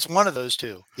either. It's one of those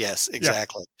two. Yes,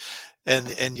 exactly. Yeah.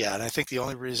 And I think the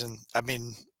only reason, I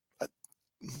mean,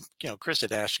 Chris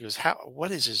had asked, she goes,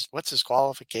 what's his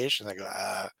qualification? I go,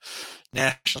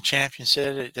 national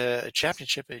championship at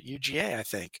UGA, I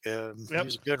think. He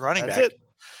was a good running back.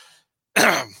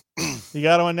 He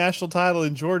got him a national title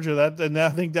in Georgia. And I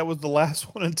think that was the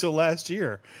last one until last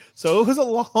year. So it was a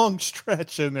long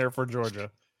stretch in there for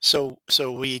Georgia. So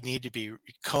we need to be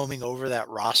combing over that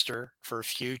roster for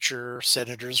future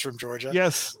senators from Georgia.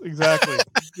 Yes, exactly.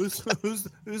 who's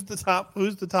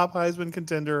the top Heisman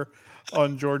contender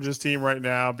on Georgia's team right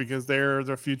now? Because they're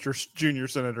the future junior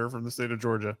senator from the state of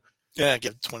Georgia. Yeah,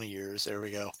 give it 20 years. There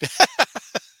we go.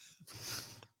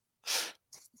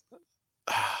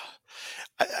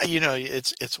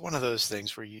 It's one of those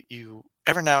things where you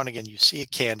every now and again you see a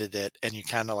candidate and you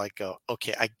kind of like go,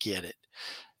 okay, I get it.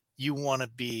 You want to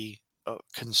be a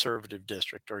conservative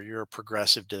district or you're a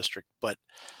progressive district, but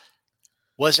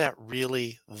was that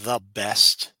really the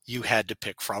best you had to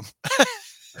pick from?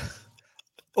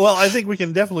 Well, I think we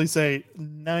can definitely say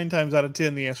 9 times out of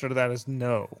 10, the answer to that is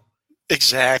no.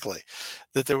 Exactly.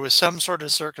 That there was some sort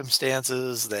of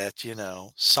circumstances that,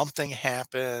 something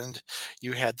happened.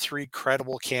 You had 3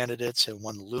 credible candidates and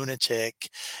 1 lunatic,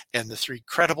 and the 3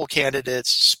 credible candidates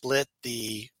split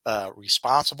the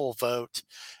responsible vote,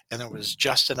 and there was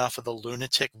just enough of the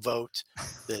lunatic vote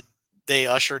that they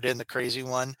ushered in the crazy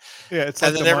one. Yeah, it's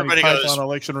like the Monty Python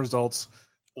election results.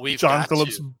 John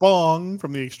Phillips Bong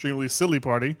from the extremely silly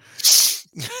party.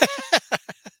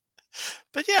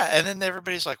 But yeah, and then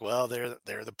everybody's like, well, they're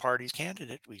the party's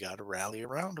candidate. We got to rally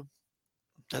around them.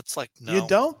 That's like, no. You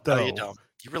don't, though. No, you don't.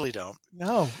 You really don't.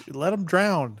 No, let them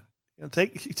drown.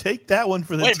 Take that one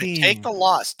for the team. Take the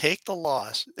loss. Take the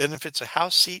loss. And if it's a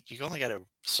House seat, you only got to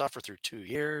suffer through 2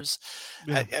 years.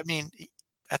 Yeah. I mean,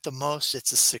 at the most,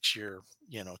 it's a 6-year,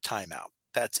 timeout.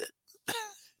 That's it.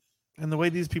 And the way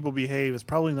these people behave is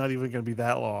probably not even going to be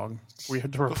that long. We have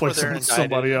to replace them with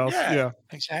somebody else. Yeah,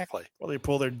 exactly. Well, they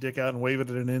pull their dick out and wave it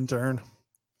at an intern.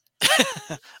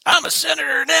 I'm a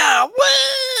senator now.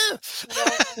 Woo!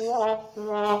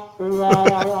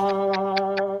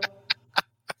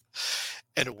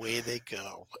 And away they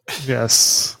go.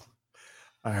 Yes.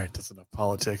 All right, that's enough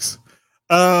politics.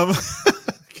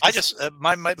 I just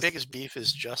my biggest beef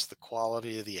is just the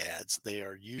quality of the ads. They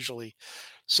are usually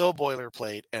so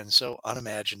boilerplate and so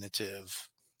unimaginative,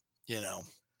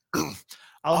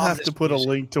 I'll have to put a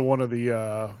link to one of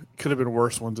the could have been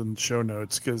worse ones in the show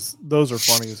notes because those are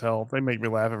funny as hell. They make me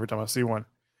laugh every time I see one.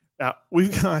 Now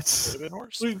we've got you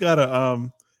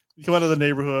come out of the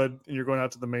neighborhood and you're going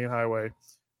out to the main highway.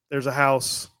 There's a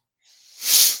house.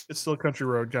 It's still a country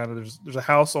road kind of. There's a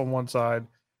house on one side,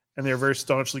 and they're very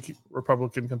staunchly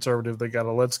Republican conservative. They got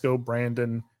a "Let's Go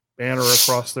Brandon" banner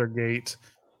across their gate.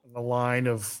 A line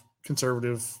of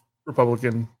conservative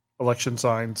Republican election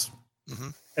signs. Mm-hmm.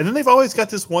 And then they've always got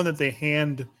this one that they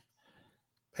hand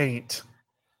paint.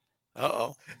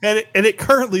 Uh-oh. And it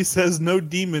currently says "No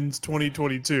Demons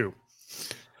 2022."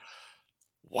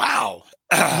 Wow.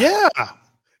 Yeah.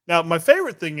 Now, my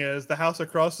favorite thing is the house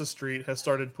across the street has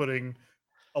started putting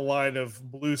a line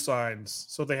of blue signs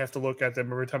so they have to look at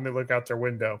them every time they look out their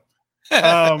window.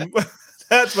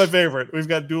 That's my favorite. We've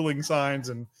got dueling signs,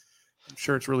 and I'm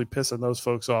sure it's really pissing those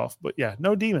folks off. But yeah,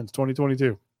 no demons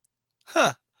 2022.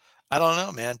 Huh. I don't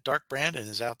know, man. Dark Brandon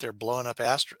is out there blowing up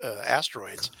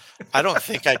asteroids. I don't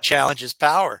think I'd challenge his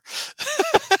power.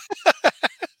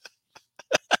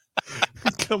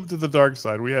 Come to the dark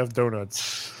side. We have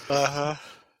donuts. Uh-huh.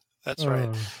 That's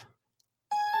right.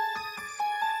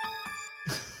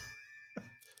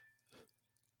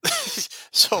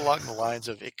 So along the lines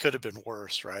of it could have been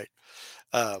worse, right?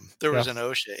 There was an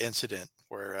OSHA incident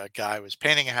where a guy was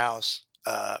painting a house,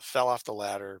 fell off the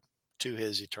ladder to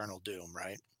his eternal doom,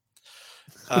 right?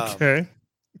 Okay.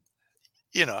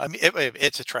 I mean,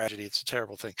 it's a tragedy. It's a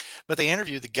terrible thing. But they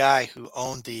interviewed the guy who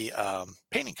owned the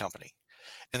painting company.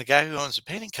 And the guy who owns the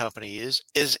painting company is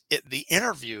it, the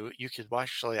interview. You could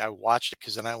actually, I watched it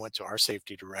because then I went to our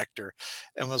safety director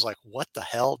and was like, "What the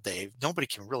hell, Dave? Nobody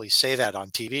can really say that on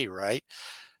TV, right?"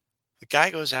 The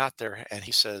guy goes out there and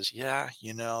he says, "Yeah,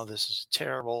 this is a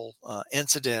terrible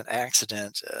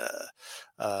accident.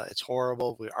 It's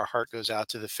horrible. Our heart goes out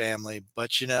to the family,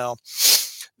 but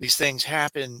these things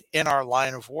happen in our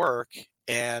line of work,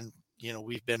 and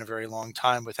we've been a very long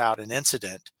time without an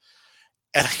incident."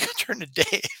 And I turn to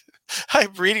Dave.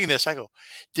 I'm reading this. I go,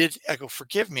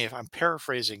 forgive me if I'm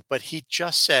paraphrasing, but he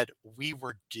just said we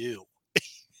were due.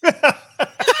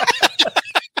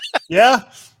 Yeah.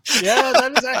 Yeah,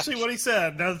 that is actually what he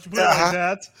said. Now that you put it like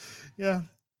that. Yeah.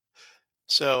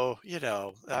 So,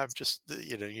 I'm just,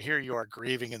 here you are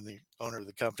grieving, and the owner of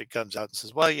the company comes out and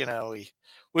says, "Well,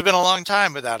 we've been a long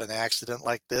time without an accident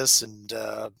like this, and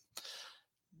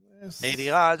may the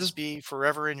odds be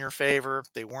forever in your favor.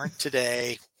 They weren't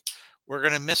today. We're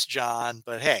going to miss John,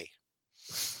 but hey,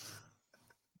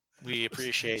 we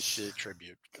appreciate the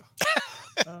tribute."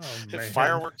 If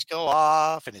fireworks go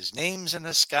off and his name's in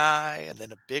the sky, and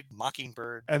then a big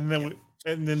mockingbird, and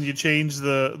then you change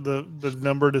the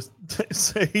number to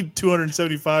say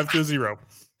 275 to 0.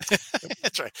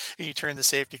 That's right. And you turn the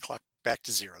safety clock back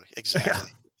to 0. Exactly.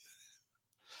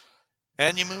 Yeah.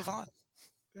 And you move on.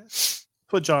 That's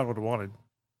what John would have wanted.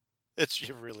 It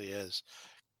really is.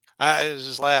 It was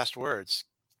his last words.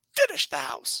 "Finish the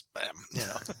house." Bam.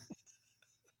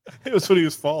 It was when he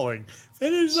was falling.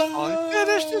 Finish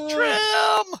the trim.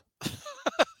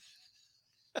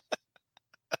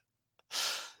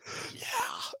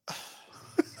 Yeah.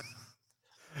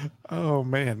 Oh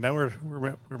man, now we're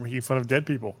making fun of dead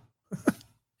people.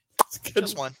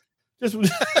 Just one. Just one.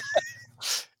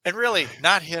 And really,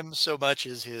 not him so much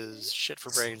as his shit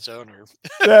for brains owner.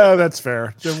 No, that's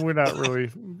fair. We're not really.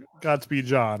 Godspeed,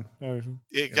 John.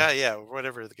 Yeah,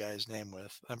 whatever the guy's name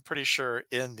was. I'm pretty sure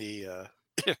in the.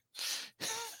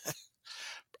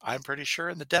 I'm pretty sure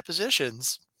in the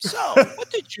depositions. So, what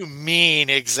did you mean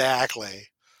exactly?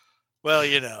 Well,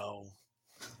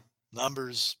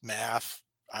 numbers, math.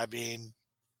 I mean,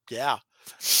 yeah.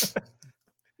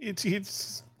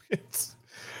 It's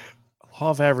law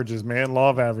of averages, man.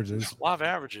 Law of averages. Law of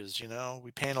averages.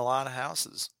 We paint a lot of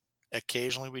houses.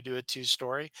 Occasionally, we do a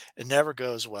 2-story. It never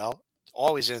goes well.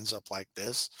 Always ends up like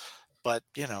this. But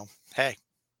hey,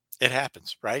 it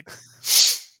happens, right?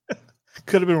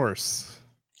 Could have been worse.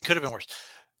 Could have been worse.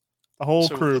 The whole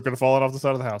crew could have fallen off the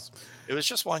side of the house. It was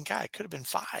just one guy. Could have been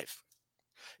 5.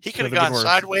 He could have gone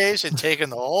sideways and taken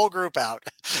the whole group out.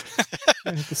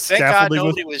 Thank God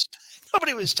nobody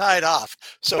was tied off.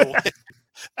 So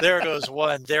there goes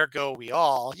one. There go we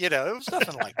all. It was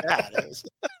nothing like that. It was...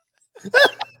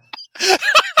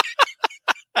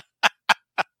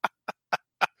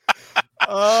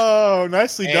 Oh,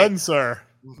 nicely done, sir.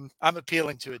 I'm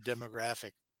appealing to a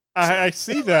demographic. I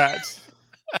see that.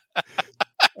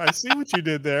 I see what you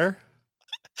did there.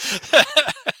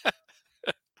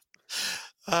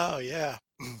 Oh yeah,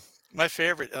 my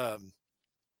favorite.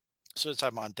 Since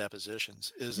I'm on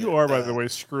depositions, is you are, by the way,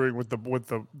 screwing with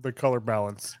the color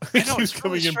balance. I know it's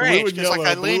coming in blue and yellow.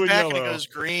 Like I lean back and it goes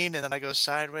green, and then I go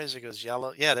sideways, it goes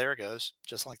yellow. Yeah, there it goes,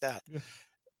 just like that. Yeah.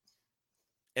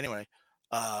 Anyway,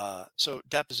 so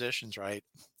depositions, right?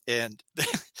 And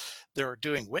they're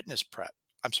doing witness prep.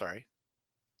 I'm sorry,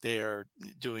 they are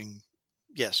doing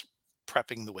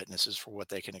prepping the witnesses for what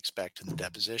they can expect in the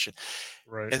deposition.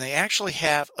 Right. And they actually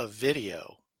have a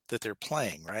video that they're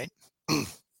playing, right?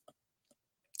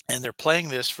 And they're playing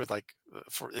this for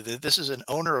this is an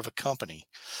owner of a company,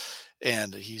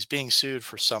 and he's being sued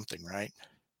for something, right?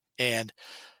 And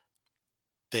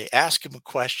they ask him a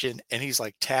question, and he's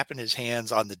like tapping his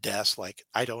hands on the desk, like,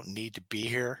 "I don't need to be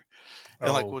here."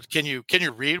 And like, "Well, can you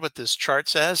read what this chart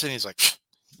says?" And he's like,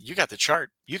 "You got the chart.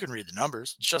 You can read the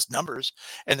numbers. It's just numbers."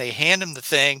 And they hand him the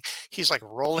thing. He's like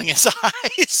rolling his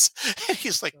eyes. And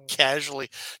he's like casually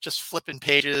just flipping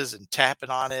pages and tapping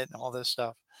on it and all this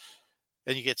stuff.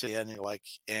 And you get to the end and you're like,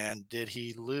 "And did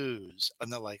he lose?"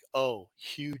 And they're like, "Oh,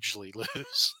 hugely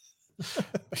lose."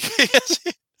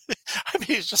 I mean,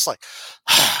 he's just like,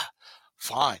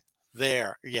 "Fine.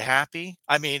 There. Are you happy?"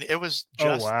 I mean, it was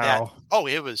just that. Oh,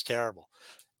 it was terrible.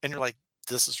 And you're like,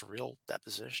 "This is a real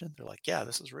deposition?" They're like, "Yeah,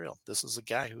 this is real. This is a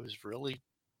guy who is really."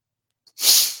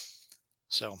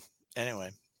 So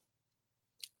anyway,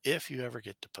 if you ever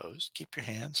get deposed, keep your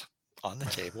hands on the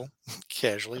table,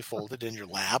 casually folded in your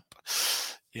lap.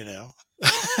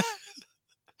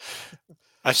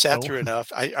 I've sat through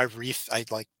enough. I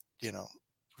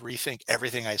rethink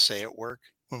everything I say at work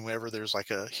whenever there's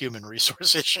like a human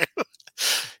resource issue.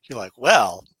 You're like,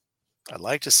 "Well, I'd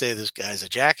like to say this guy's a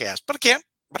jackass, but I can't.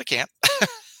 but I can't.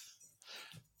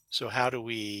 So how do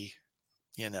we,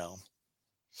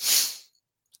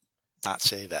 not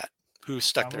say that? Who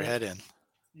stuck their head in?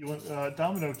 You want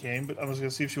Domino came, but I was going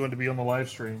to see if she wanted to be on the live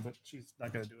stream, but she's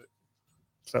not going to do it.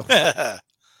 So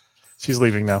she's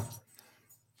leaving now.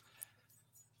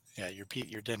 Yeah,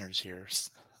 your dinner's here.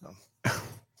 So.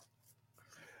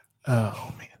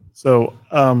 Oh man. So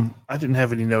I didn't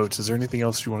have any notes. Is there anything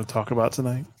else you want to talk about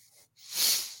tonight?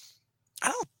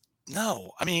 I don't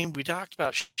know. I mean, we talked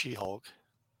about She-Hulk.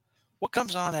 What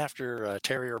comes on after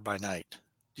Terrier by Night?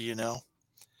 Do you know?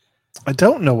 I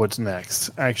don't know what's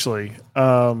next. Actually,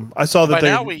 I saw that by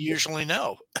now we usually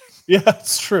know. Yeah,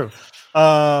 it's true.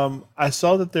 I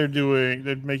saw that they're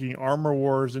making Armor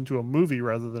Wars into a movie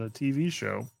rather than a TV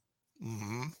show,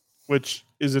 which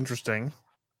is interesting.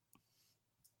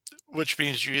 Which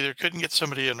means you either couldn't get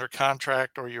somebody under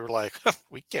contract, or you were like,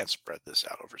 we can't spread this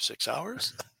out over 6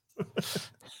 hours.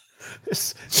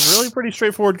 It's really pretty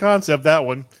straightforward concept, that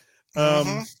one.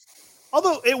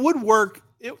 Although it would work.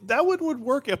 That would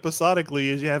work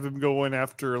episodically, as you have him going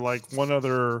after like one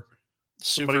other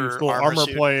somebody who stole armor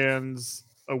plans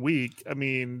a week. I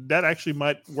mean, that actually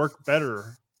might work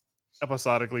better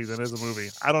episodically than as a movie.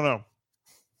 I don't know.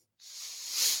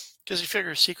 Because you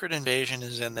figure Secret Invasion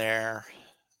is in there.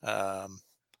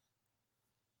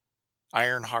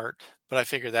 Ironheart, but I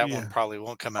figure that one probably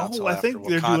won't come out. I think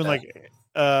they're doing like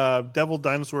Devil,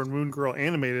 Dinosaur, and Moon Girl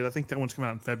animated. I think that one's coming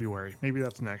out in February. Maybe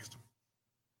that's next.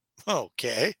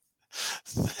 Okay,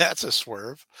 that's a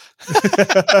swerve.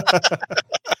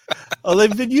 Oh,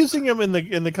 they've been using them in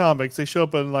the comics. They show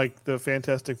up in like the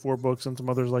Fantastic Four books and some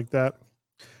others like that.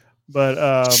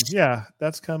 But yeah,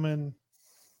 that's coming.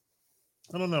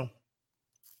 I don't know.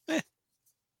 I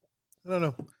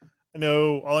don't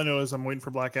know. All I know is I'm waiting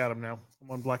for Black Adam now. I'm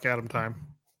on Black Adam time.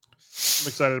 I'm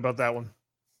excited about that one.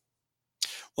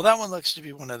 Well, that one looks to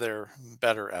be one of their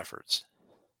better efforts.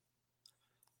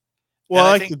 Well,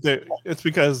 I think it's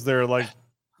because they're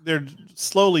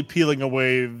slowly peeling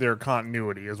away their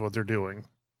continuity is what they're doing.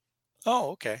 Oh,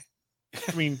 okay.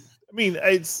 I mean,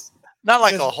 it's not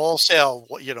like a wholesale,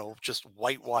 just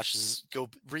whitewashes, go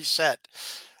reset.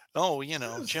 Oh,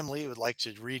 Jim Lee would like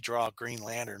to redraw Green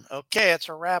Lantern. Okay, it's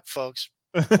a wrap, folks.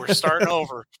 We're starting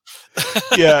over.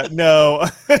 Yeah, no.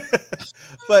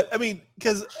 But I mean,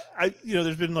 because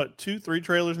there's been like 2-3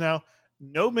 trailers now.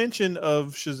 No mention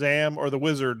of Shazam or the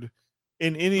Wizard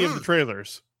in any of the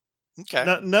trailers. Okay.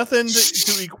 Nothing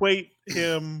to equate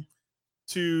him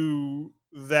to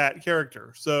that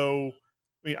character. So,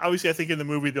 I mean, obviously, I think in the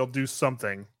movie they'll do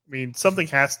something. I mean, something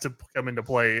has to come into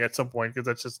play at some point because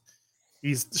that's just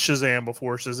he's Shazam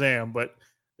before Shazam. But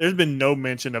there's been no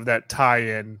mention of that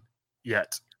tie-in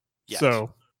yet. Yes.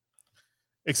 So,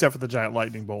 except for the giant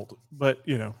lightning bolt. But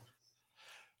give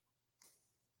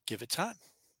it time.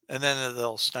 And then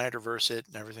they'll Snyderverse it,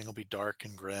 and everything will be dark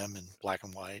and grim and black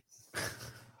and white.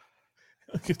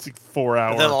 It's a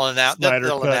 4-hour Snyder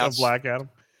cut of Black Adam.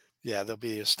 Yeah, there'll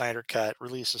be a Snyder cut,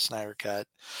 release a Snyder cut.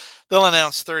 They'll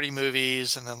announce 30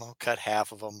 movies, and then they'll cut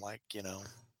half of them. I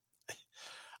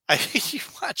think you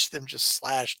watch them just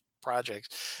slash projects,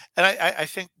 and I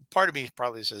think part of me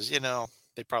probably says,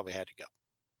 they probably had to go.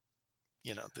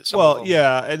 Yeah,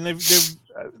 and they've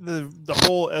the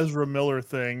whole Ezra Miller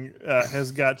thing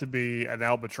has got to be an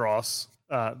albatross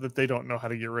that they don't know how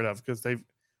to get rid of because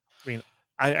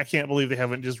I can't believe they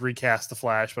haven't just recast the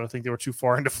Flash, but I think they were too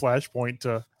far into Flashpoint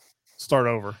to start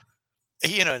over.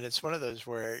 And it's one of those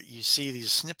where you see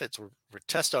these snippets where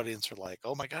test audience are like,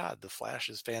 "Oh my God, the Flash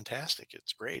is fantastic!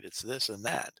 It's great! It's this and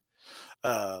that."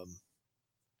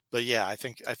 But yeah, I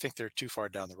think they're too far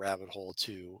down the rabbit hole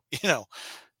to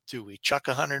Do we chuck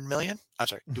 100 million? I'm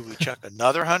sorry. Do we chuck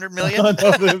another 100 million?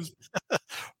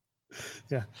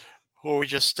 Yeah. Or we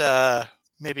just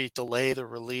maybe delay the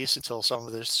release until some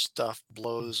of this stuff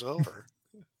blows over.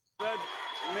 That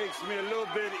makes me a little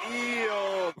bit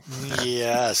ill.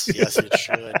 Yes, it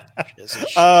should. Yes, it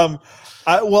should.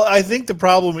 I think the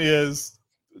problem is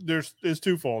there's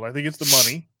twofold. I think it's the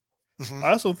money. Mm-hmm. I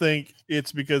also think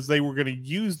it's because they were going to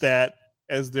use that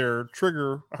as their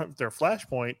trigger, their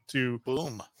flashpoint to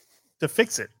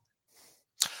fix it.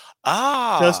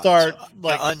 To start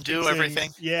to undo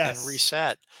everything, and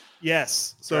reset.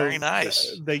 Yes, so very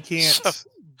nice. They can't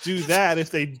do that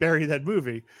if they bury that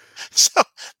movie. So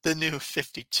the new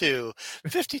 52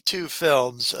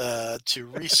 films to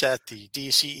reset the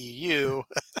DCEU.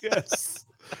 Yes.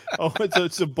 Oh,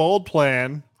 it's a bold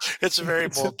plan. It's a very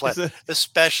bold plan,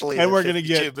 especially. And we're gonna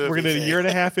get a year and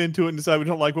a half into it and decide we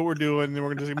don't like what we're doing, and then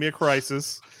we're gonna be a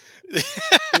crisis.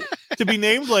 To be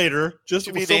named later. Just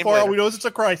so far, all we know is it's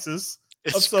a crisis.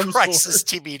 It's of some crisis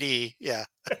sort. TBD. Yeah.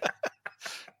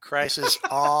 Crisis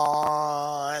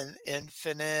on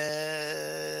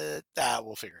Infinite.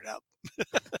 We'll figure it out.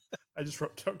 I just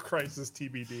wrote Crisis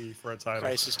TBD for a title.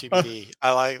 Crisis TBD.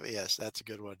 I like. Yes, that's a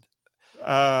good one.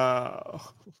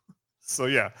 So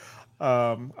yeah,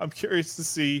 I'm curious to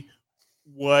see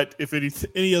what, if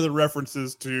any other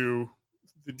references to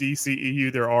the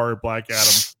DCEU there are in Black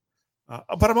Adam.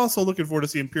 But I'm also looking forward to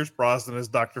seeing Pierce Brosnan as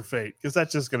Dr. Fate, because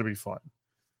that's just going to be fun.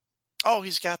 Oh,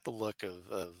 he's got the look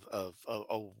of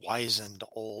a wizened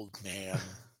old man.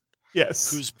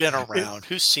 Yes, who's been around,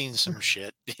 who's seen some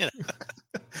shit. You know?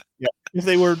 Yeah, if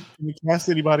they were to cast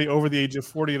anybody over the age of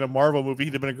 40 in a Marvel movie,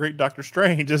 he'd have been a great Doctor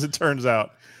Strange, as it turns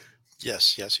out.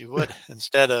 Yes, he would.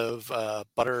 Instead of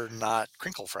butternut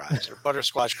crinkle fries or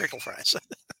buttersquash crinkle fries.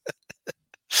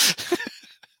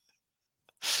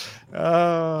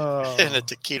 Oh. In a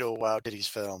Taquito Wow Diddy's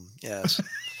film, yes.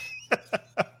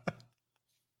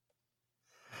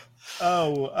 You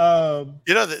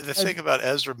know, the thing about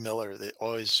Ezra Miller that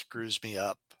always screws me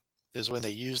up is when they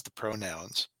use the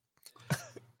pronouns.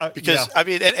 Because, yeah. I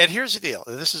mean, and here's the deal.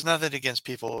 This is nothing against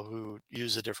people who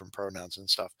use the different pronouns and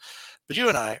stuff. But you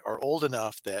and I are old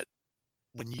enough that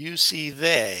when you see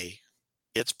they,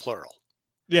 it's plural.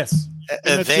 Yes.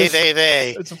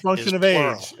 They. It's a function of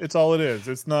plural. age. It's all it is.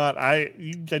 It's not,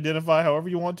 you can identify however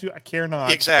you want to. I care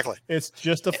not. Exactly. It's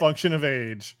just a function of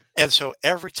age. And so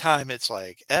every time it's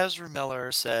like Ezra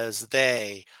Miller says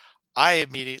they, I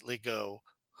immediately go,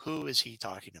 who is he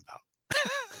talking about?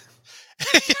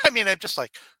 I mean, I'm just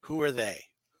like, who are they?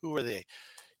 Who are they?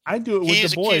 I do it with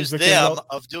He's the boys. Accused them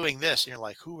of doing this, and you're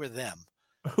like, who are them?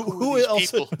 Who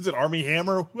else is it? Army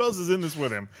Hammer? Who else is in this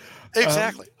with him?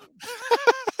 Exactly.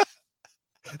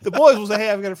 The boys will say, "Hey,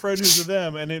 I've got a friend who's with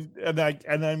them," and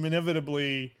I'm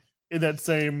inevitably in that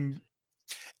same.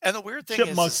 And the weird thing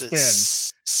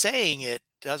is saying it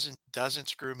doesn't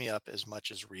screw me up as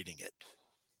much as reading it.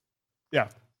 Yeah.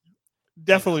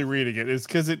 Definitely reading it is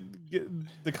because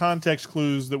the context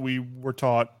clues that we were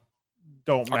taught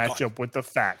don't match up with the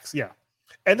facts. Yeah.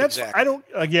 And that's, exactly.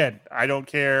 I don't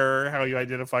care how you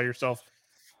identify yourself.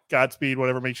 Godspeed,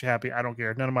 whatever makes you happy. I don't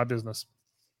care. None of my business.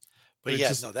 But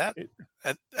yeah,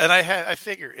 and I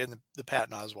figure in the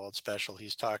Patton Oswalt special,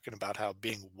 he's talking about how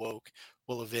being woke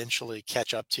will eventually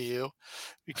catch up to you,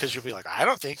 because you'll be like, I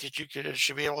don't think that you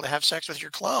should be able to have sex with your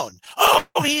clone. Oh,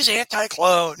 he's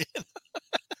anti-clone.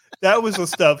 That was the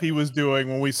stuff he was doing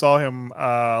when we saw him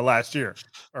last year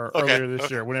or earlier this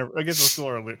year. Whenever, I guess it was still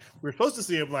early. We were supposed to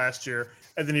see him last year,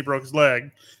 and then he broke his leg,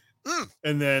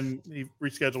 and then he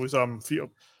rescheduled. We saw him a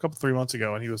couple 3 months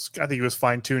ago, and I think he was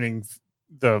fine tuning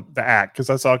the act, because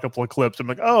I saw a couple of clips. I'm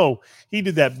like, oh, he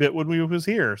did that bit when we was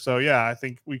here. So yeah, I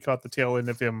think we caught the tail end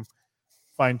of him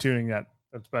fine tuning that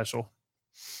special.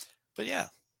 But yeah.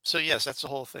 So yes, that's the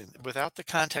whole thing. Without the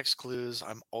context clues,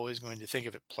 I'm always going to think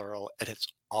of it plural, and it's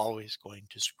always going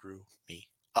to screw me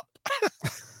up.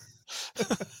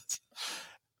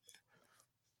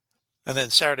 And then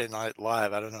Saturday Night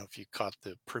Live, I don't know if you caught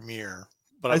the premiere,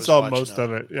 but I saw most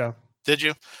of it. Yeah. Did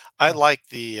you? I like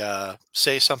the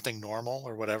say something normal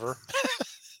or whatever.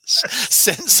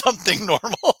 Send something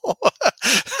normal.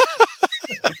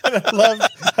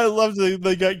 I love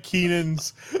they got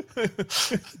Keenan's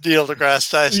Neil deGrasse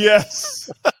Tyson. Yes.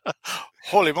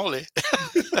 Holy moly.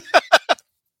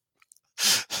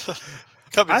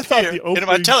 Coming here into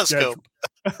my telescope.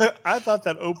 I thought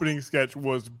that opening sketch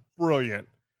was brilliant.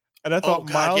 And I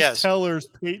thought Miles Teller's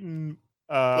Peyton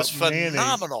was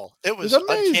phenomenal. It was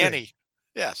amazing. Uncanny.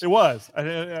 Yes. It was.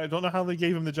 I don't know how they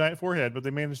gave him the giant forehead, but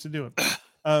they managed to do it.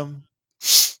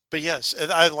 But yes,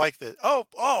 and I like that.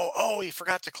 Oh, he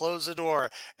forgot to close the door.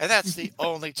 And that's the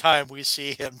only time we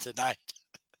see him tonight.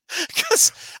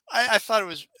 Because I thought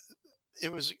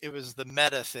it was the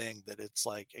meta thing, that it's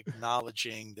like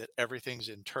acknowledging that everything's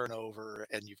in turnover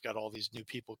and you've got all these new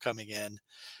people coming in.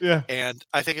 Yeah. And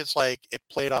I think it's like it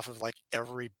played off of like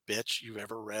every bitch you've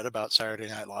ever read about Saturday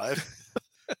Night Live.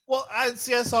 Well, I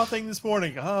saw a thing this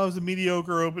morning. Oh, it was a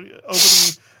mediocre opening.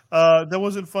 That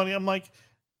wasn't funny. I'm like,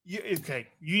 you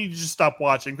need to just stop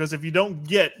watching, because if you don't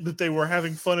get that they were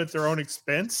having fun at their own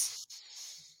expense,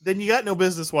 then you got no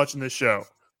business watching this show.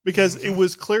 Because it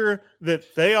was clear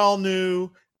that they all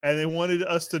knew, and they wanted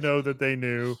us to know that they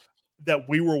knew, that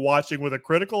we were watching with a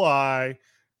critical eye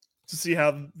to see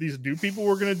how these new people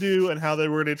were going to do and how they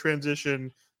were going to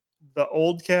transition the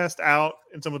old cast out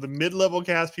and some of the mid-level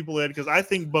cast people in, because I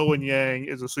think Bowen Yang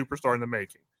is a superstar in the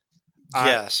making.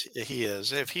 Yes, he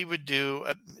is. If he would do,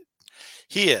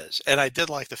 he is. And I did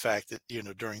like the fact that,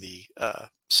 during the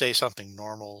say something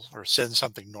normal or send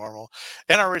something normal,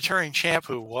 and our returning champ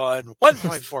who won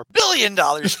 $1.4 billion.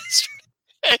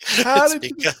 How It's did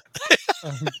you? because-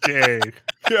 Okay.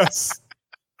 Yes.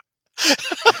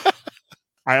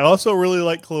 I also really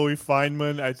like Chloe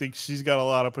Feynman. I think she's got a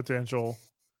lot of potential.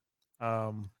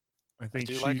 I I think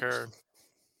do she. like her.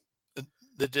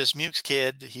 The Dismukes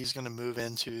kid, he's going to move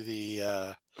into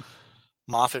the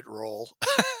Moffat role.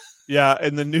 Yeah,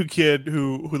 and the new kid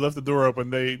who left the door open,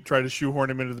 they tried to shoehorn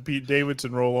him into the Pete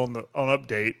Davidson role on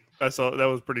Update. I saw that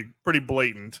was pretty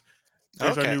blatant.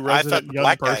 There's our Okay, new I thought resident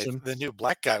young person. the new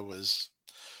black guy was.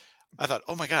 I thought,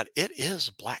 oh my god, it is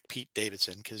Black Pete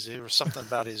Davidson because there was something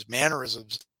about his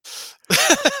mannerisms.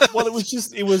 Well, it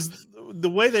was the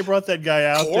way they brought that guy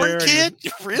out Corn there. kid,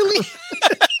 really?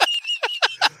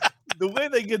 The way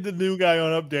they get the new guy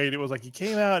on Update, it was like he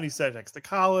came out and he sat next to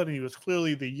Colin, and he was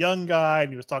clearly the young guy, and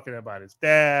he was talking about his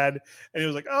dad, and he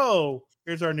was like, "Oh,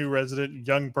 here's our new resident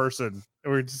young person,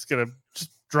 and we're just gonna just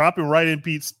drop him right in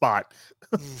Pete's spot."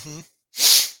 Hmm.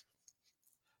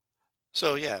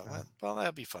 So yeah, well,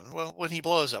 that'd be fun. Well, when he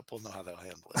blows up, we'll know how they'll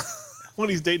handle it. When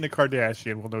he's dating a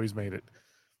Kardashian, we'll know he's made it.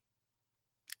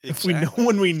 Exactly. If we know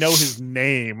when we know his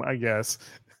name, I guess,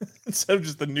 instead of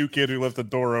just the new kid who left the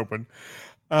door open.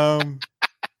 That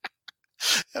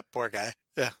poor guy.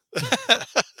 Yeah.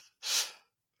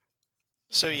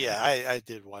 So yeah, I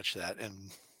did watch that, and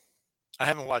I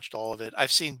haven't watched all of it.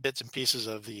 I've seen bits and pieces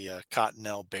of the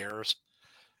Cottonelle Bears.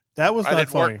 That was I not didn't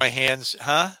funny. work my hands,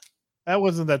 huh? That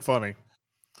wasn't that funny.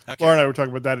 Okay. Laura and I were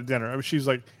talking about that at dinner. I mean, she's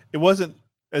like, it wasn't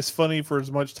as funny for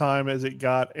as much time as it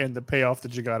got, and the payoff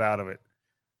that you got out of it.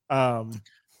 And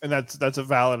that's a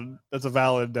valid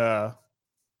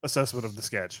assessment of the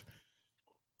sketch.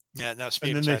 Yeah, no, And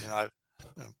speaking then of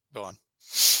Cottonelle, go on.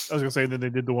 I was gonna say that they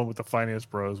did the one with the finance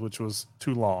bros, which was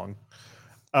too long.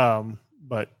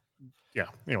 But yeah.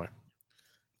 Anyway,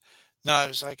 No, it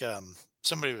was like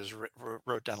somebody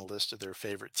wrote down a list of their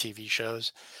favorite TV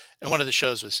shows, and one of the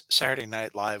shows was Saturday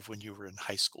Night Live when you were in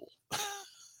high school.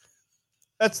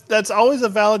 that's always a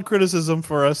valid criticism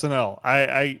for SNL.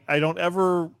 I don't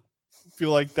ever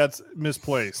feel like that's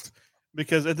misplaced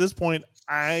because at this point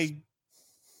I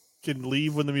can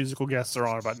leave when the musical guests are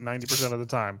on about 90% of the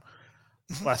time.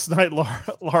 Last night,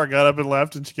 Laura got up and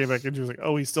left, and she came back and she was like,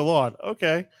 "Oh, he's still on."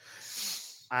 Okay.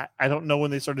 I don't know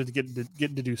when they started to get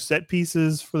to do set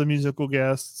pieces for the musical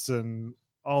guests and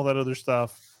all that other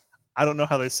stuff. I don't know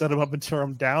how they set them up and tear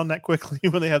them down that quickly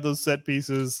when they have those set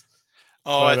pieces.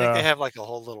 Oh, But, I think they have like a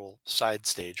whole little side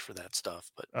stage for that stuff.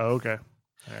 But Oh, okay.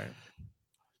 All right.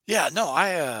 yeah, no,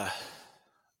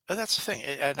 that's the thing,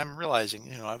 and I'm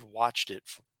realizing, I've watched it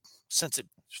since it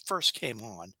first came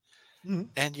on, Mhm.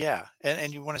 and yeah,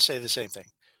 and you want to say the same thing.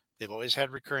 They've always had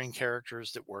recurring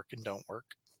characters that work and don't work,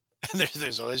 and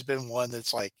there's always been one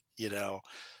that's like,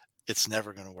 it's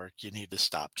never going to work. You need to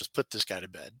stop. Just put this guy to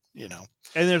bed.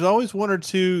 And there's always one or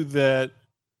two that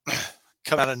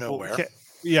Come out of will nowhere.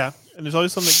 yeah, and there's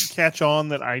always some that catch on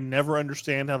that I never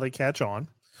understand how they catch on.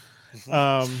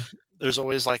 Mhm. There's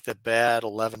always like the bad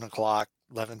 11 o'clock,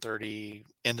 11:30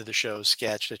 end of the show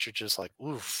sketch that you're just like,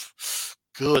 oof,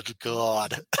 good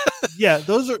God. Yeah,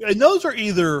 those are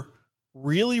either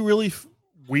really really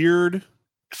weird.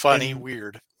 Funny, And-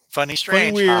 weird. Funny,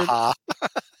 strange. weird. Haha.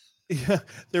 Yeah,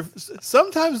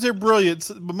 sometimes they're brilliant,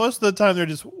 but most of the time they're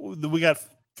just we got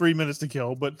 3 minutes to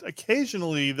kill. But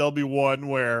occasionally there'll be one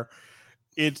where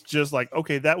it's just like,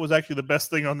 okay, that was actually the best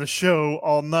thing on the show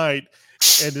all night,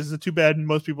 and this is too bad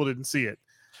most people didn't see it.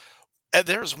 And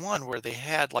there's one where they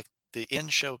had like the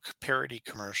in-show parody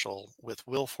commercial with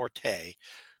Will Forte,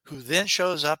 who then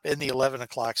shows up in the 11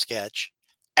 o'clock sketch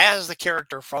as the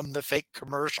character from the fake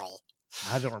commercial.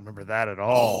 I don't remember that at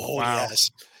all. Oh, Wow.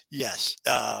 yes.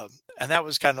 And that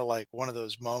was kind of like one of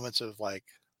those moments of like,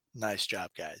 nice job,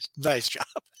 guys. Nice job.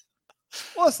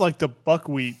 Well, it's like the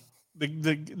buckwheat,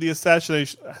 the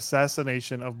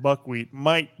assassination of buckwheat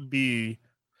might be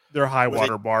their high Well,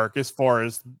 water mark as far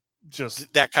as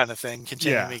just That kind of thing.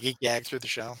 Continuing Yeah. to get gag through the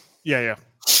show. yeah.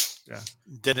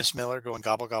 Dennis Miller going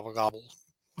gobble, gobble, gobble.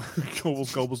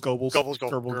 Gobbles. Gobbles, Gurble, gobble,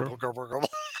 gurble.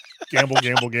 gobble,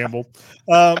 gobble. Gamble.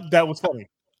 That was funny.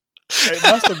 It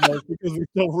must have worked because we're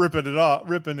still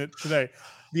ripping it today.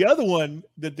 The other one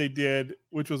that they did,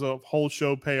 which was a whole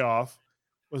show payoff,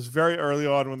 was very early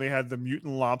on when they had the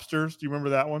mutant lobsters. Do you remember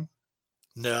that one?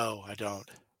 No, I don't.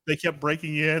 They kept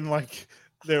breaking in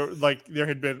there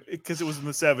had been, because it was in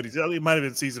the 70s. It might have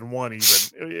been season 1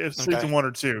 even. It was Okay. season 1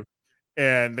 or 2.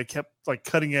 And they kept like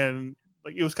cutting in,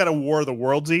 like it was kind of War of the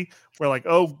Worldsy, where like,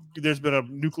 oh, there's been a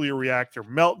nuclear reactor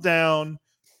meltdown.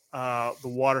 The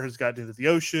water has gotten into the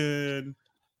ocean.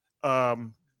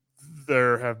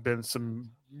 There have been some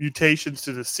mutations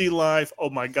to the sea life. Oh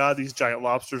my God, these giant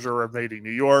lobsters are invading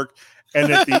New York.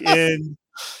 And at the end,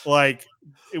 like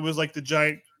it was like the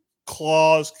giant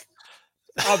claws.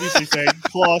 Obviously, saying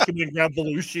claw can then grab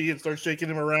Belushi and start shaking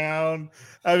him around.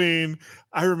 I mean,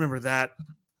 I remember that.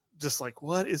 Just like,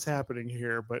 what is happening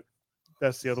here? But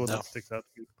that's the other one that sticks out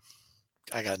to you.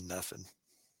 I got nothing.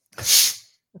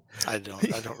 I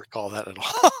don't recall that at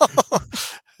all.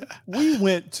 We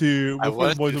went to. I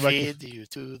want to feed you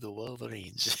to the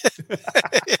Wolverines.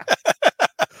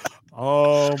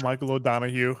 Oh, Michael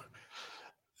O'Donoghue.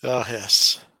 Oh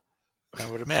yes, I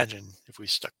would imagine if we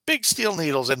stuck big steel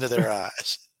needles into their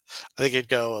eyes, I think it'd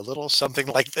go a little something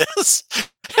like this.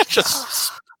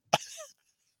 Just,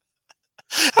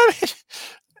 I mean,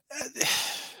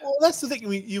 well, that's the thing. I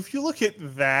mean, if you look at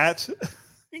that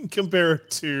and compare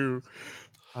it to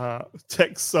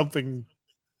text something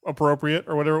appropriate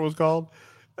or whatever it was called,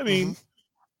 I mean,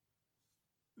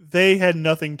 they had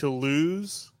nothing to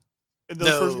lose in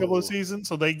those first couple of seasons,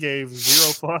 so they gave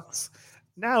zero fucks.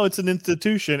 Now it's an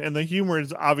institution, and the humor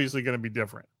is obviously going to be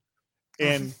different.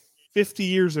 And 50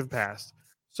 years have passed,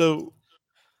 so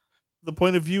the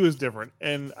point of view is different.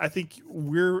 And I think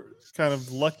we're kind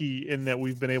of lucky in that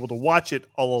we've been able to watch it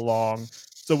all along,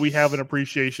 so we have an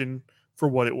appreciation for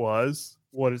what it was,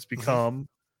 what it's become,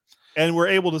 and we're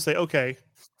able to say, okay,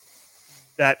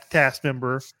 that cast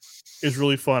member is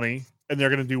really funny, and they're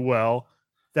going to do well.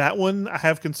 That one I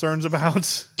have concerns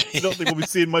about. I don't think we'll be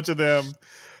seeing much of them.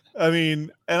 I mean,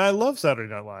 and I love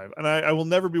Saturday Night Live, and I will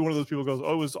never be one of those people who goes,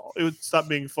 "Oh, it would stop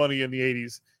being funny in the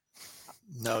 '80s."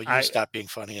 No, you stopped being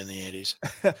funny in the '80s.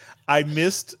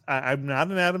 I'm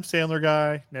not an Adam Sandler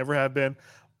guy, never have been,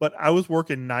 but I was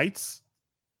working nights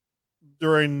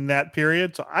during that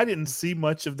period, so I didn't see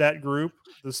much of that group,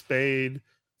 the Spade,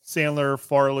 Sandler,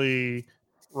 Farley,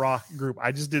 Rock group.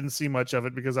 I just didn't see much of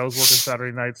it because I was working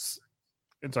Saturday nights,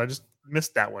 and so I just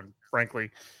missed that one, frankly.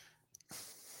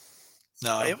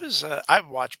 No, it was. I've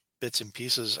watched bits and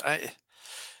pieces.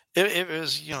 It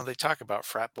was. They talk about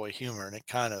frat boy humor, and it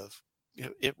kind of,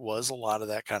 it was a lot of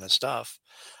that kind of stuff.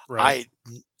 Right.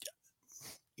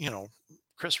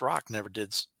 Chris Rock never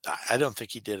did. I don't think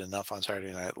he did enough on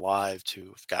Saturday Night Live to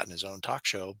have gotten his own talk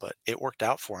show, but it worked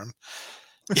out for him.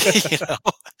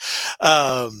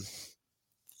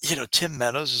 Tim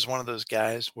Meadows is one of those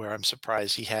guys where I'm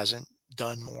surprised he hasn't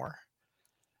done more.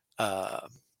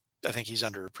 I think he's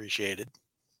underappreciated.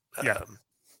 Yeah,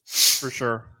 for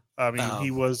sure. I mean, he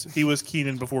was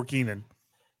Keenan before Keenan.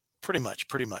 Pretty much.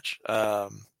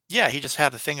 Yeah, he just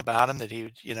had a thing about him that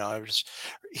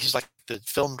he's like the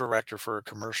film director for a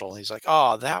commercial, and he's like,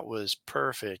 "Oh, that was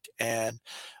perfect," and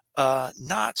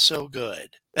not so good.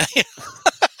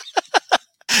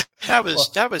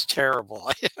 That was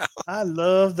terrible. I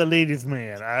love the Ladies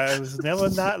Man. I was never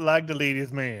not like the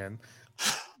Ladies Man.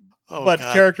 But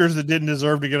God. Characters that didn't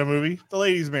deserve to get a movie, the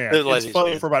Ladies Man. It's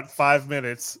funny for about 5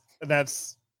 minutes, and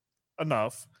that's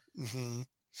enough. Mm-hmm.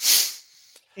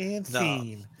 And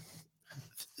scene.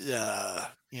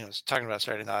 It's talking about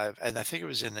Saturday Night Live, and I think it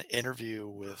was in the interview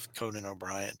with Conan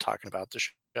O'Brien talking about the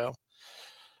show.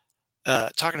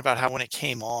 Talking about how when it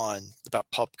came on, about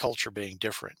pop culture being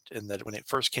different, and that when it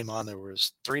first came on, there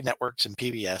was 3 networks and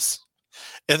PBS,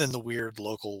 and then the weird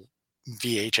local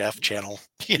VHF channel.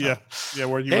 Yeah,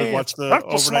 where you would watch the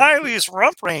Uncle Smiley's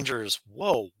Rump Rangers.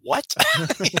 Whoa, what?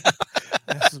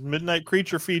 Midnight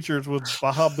Creature Features with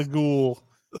Bob the Ghoul.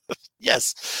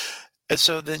 Yes. And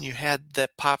so then you had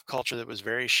that pop culture that was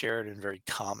very shared and very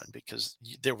common because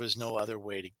there was no other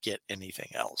way to get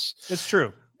anything else. It's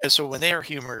true. And so when their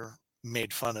humor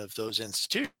made fun of those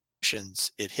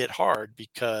institutions, it hit hard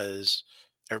because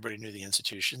everybody knew the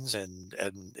institutions and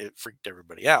it freaked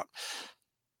everybody out.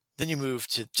 Then you move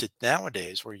to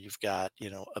nowadays where you've got,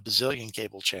 a bazillion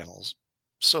cable channels,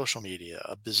 social media,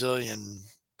 a bazillion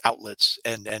outlets.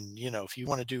 And if you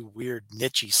want to do weird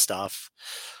niche stuff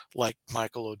like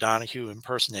Michael O'Donoghue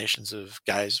impersonations of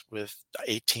guys with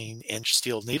 18-inch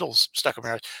steel needles stuck in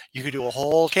their eyes, you could do a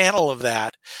whole channel of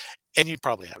that and you'd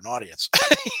probably have an audience.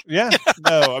 Yeah.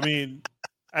 No, I mean,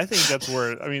 I think that's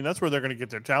where they're going to get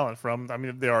their talent from. I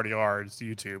mean, they already are. It's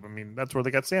YouTube. I mean, that's where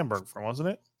they got Sandberg from, wasn't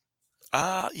it?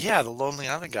 Yeah, the Lonely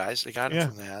Island guys, they got it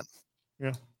from that.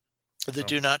 Yeah. The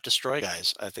Do Not Destroy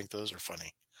guys, I think those are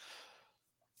funny.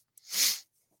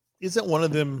 Isn't one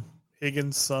of them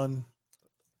Higgins' son?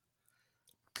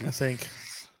 I think.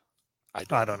 I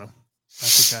don't know. I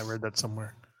think I read that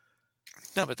somewhere.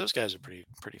 No, but those guys are pretty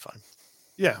fun.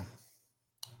 Yeah.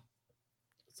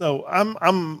 So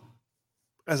I'm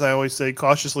as I always say,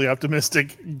 cautiously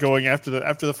optimistic going after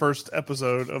the first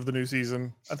episode of the new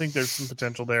season. I think there's some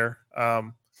potential there.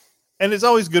 And it's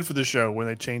always good for the show when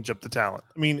they change up the talent.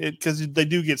 I mean, because they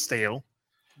do get stale.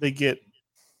 They get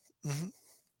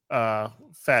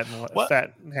fat What?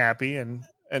 and happy, and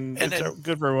it's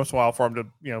good for every once in a while for him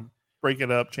to break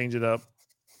it up, change it up.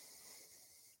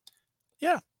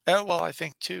 Yeah. Well, I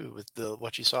think too with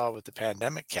what you saw with the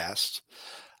pandemic cast.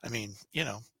 I mean,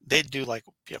 they'd do like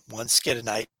one skit a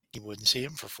night. You wouldn't see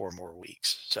him for 4 more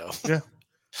weeks. So yeah.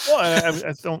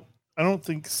 Well, I don't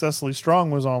think Cecily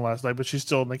Strong was on last night, but she's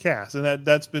still in the cast, and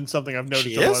that's been something I've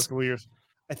noticed over the last couple of years.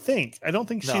 I don't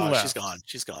think she left. She's gone.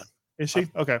 She's gone. Is she?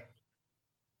 Okay.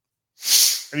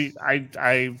 I mean,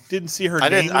 I didn't see her. I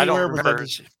name don't anywhere, remember.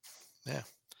 Yeah.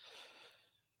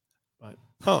 But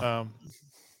Huh.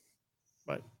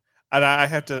 but I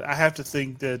have to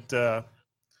think that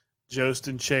Jost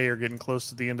and Che are getting close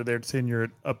to the end of their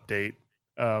tenure update.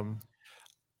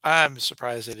 I'm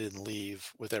surprised they didn't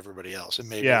leave with everybody else, and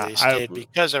maybe Yeah, they stayed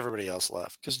because everybody else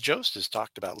left. Because Jost has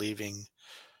talked about leaving.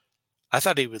 I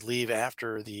thought he would leave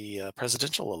after the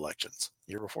presidential elections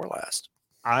year before last.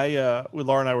 With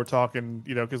Laura and I were talking,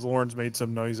 because Lauren's made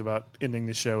some noise about ending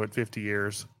the show at 50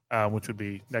 years, which would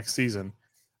be next season.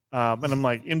 And I'm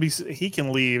like, NBC, he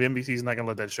can leave. NBC's not going to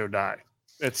let that show die.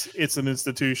 It's an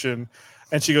institution.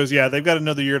 And she goes, yeah, they've got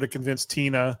another year to convince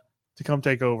Tina to come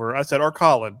take over. I said, or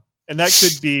Colin. And that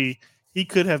could be, he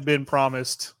could have been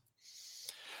promised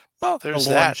there's a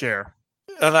Lauren that. chair.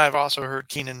 And I've also heard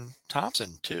Kenan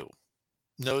Thompson too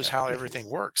knows how everything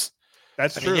works.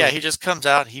 That's true. Yeah, he just comes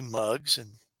out, he mugs, and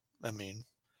I'm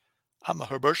a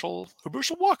Herschel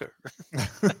Walker.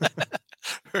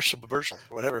 Herschel,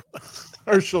 whatever.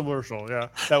 Herschel, yeah.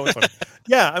 That was funny.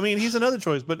 Yeah, he's another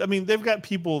choice, but they've got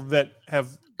people that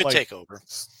have could take over.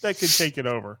 That could take it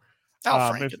over.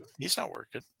 Al Franken, he's not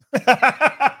working.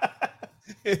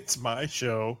 It's my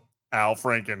show, Al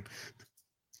Franken.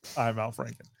 I'm Al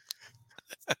Franken.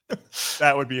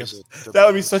 That would be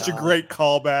such a great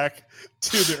callback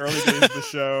to the early days of the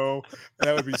show.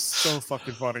 That would be so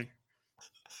fucking funny.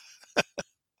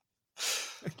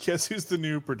 Guess who's the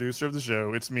new producer of the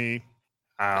show? It's me,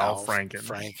 Al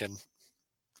Franken.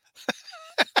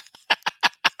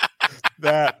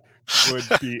 That would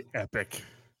be epic.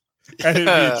 And it'd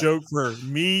be a joke for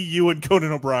me, you, and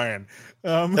Conan O'Brien.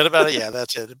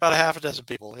 That's it. About a half a dozen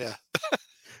people. Yeah.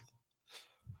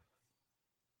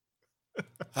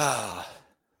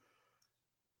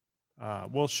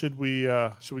 Well, should we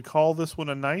call this one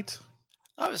a night?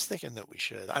 I was thinking that we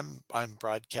should. I'm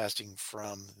broadcasting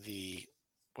from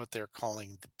what they're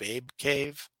calling the Babe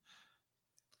Cave.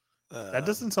 That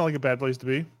doesn't sound like a bad place to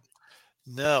be.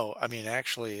 No,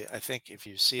 actually, I think if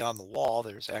you see on the wall,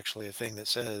 there's actually a thing that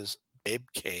says Babe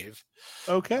Cave.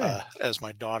 Okay. As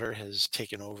my daughter has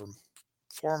taken over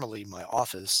formally my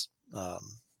office,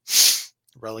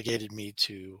 relegated me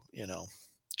to,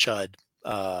 Chud,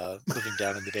 living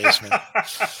down in the basement.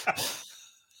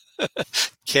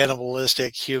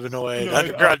 Cannibalistic, humanoid,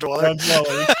 underground dweller.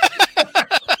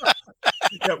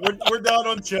 Yeah, we're done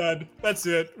on Chud. That's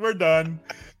it. We're done.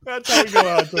 That's how we go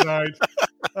out tonight.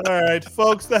 All right,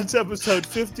 folks, that's episode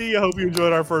 50. I hope you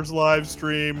enjoyed our first live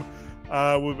stream.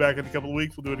 We'll be back in a couple of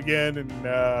weeks. We'll do it again. And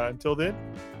until then,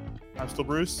 I'm still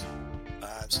Bruce.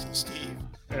 I'm still Steve.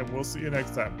 And we'll see you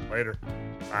next time. Later.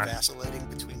 Bye. Vacillating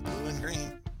between blue and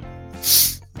green.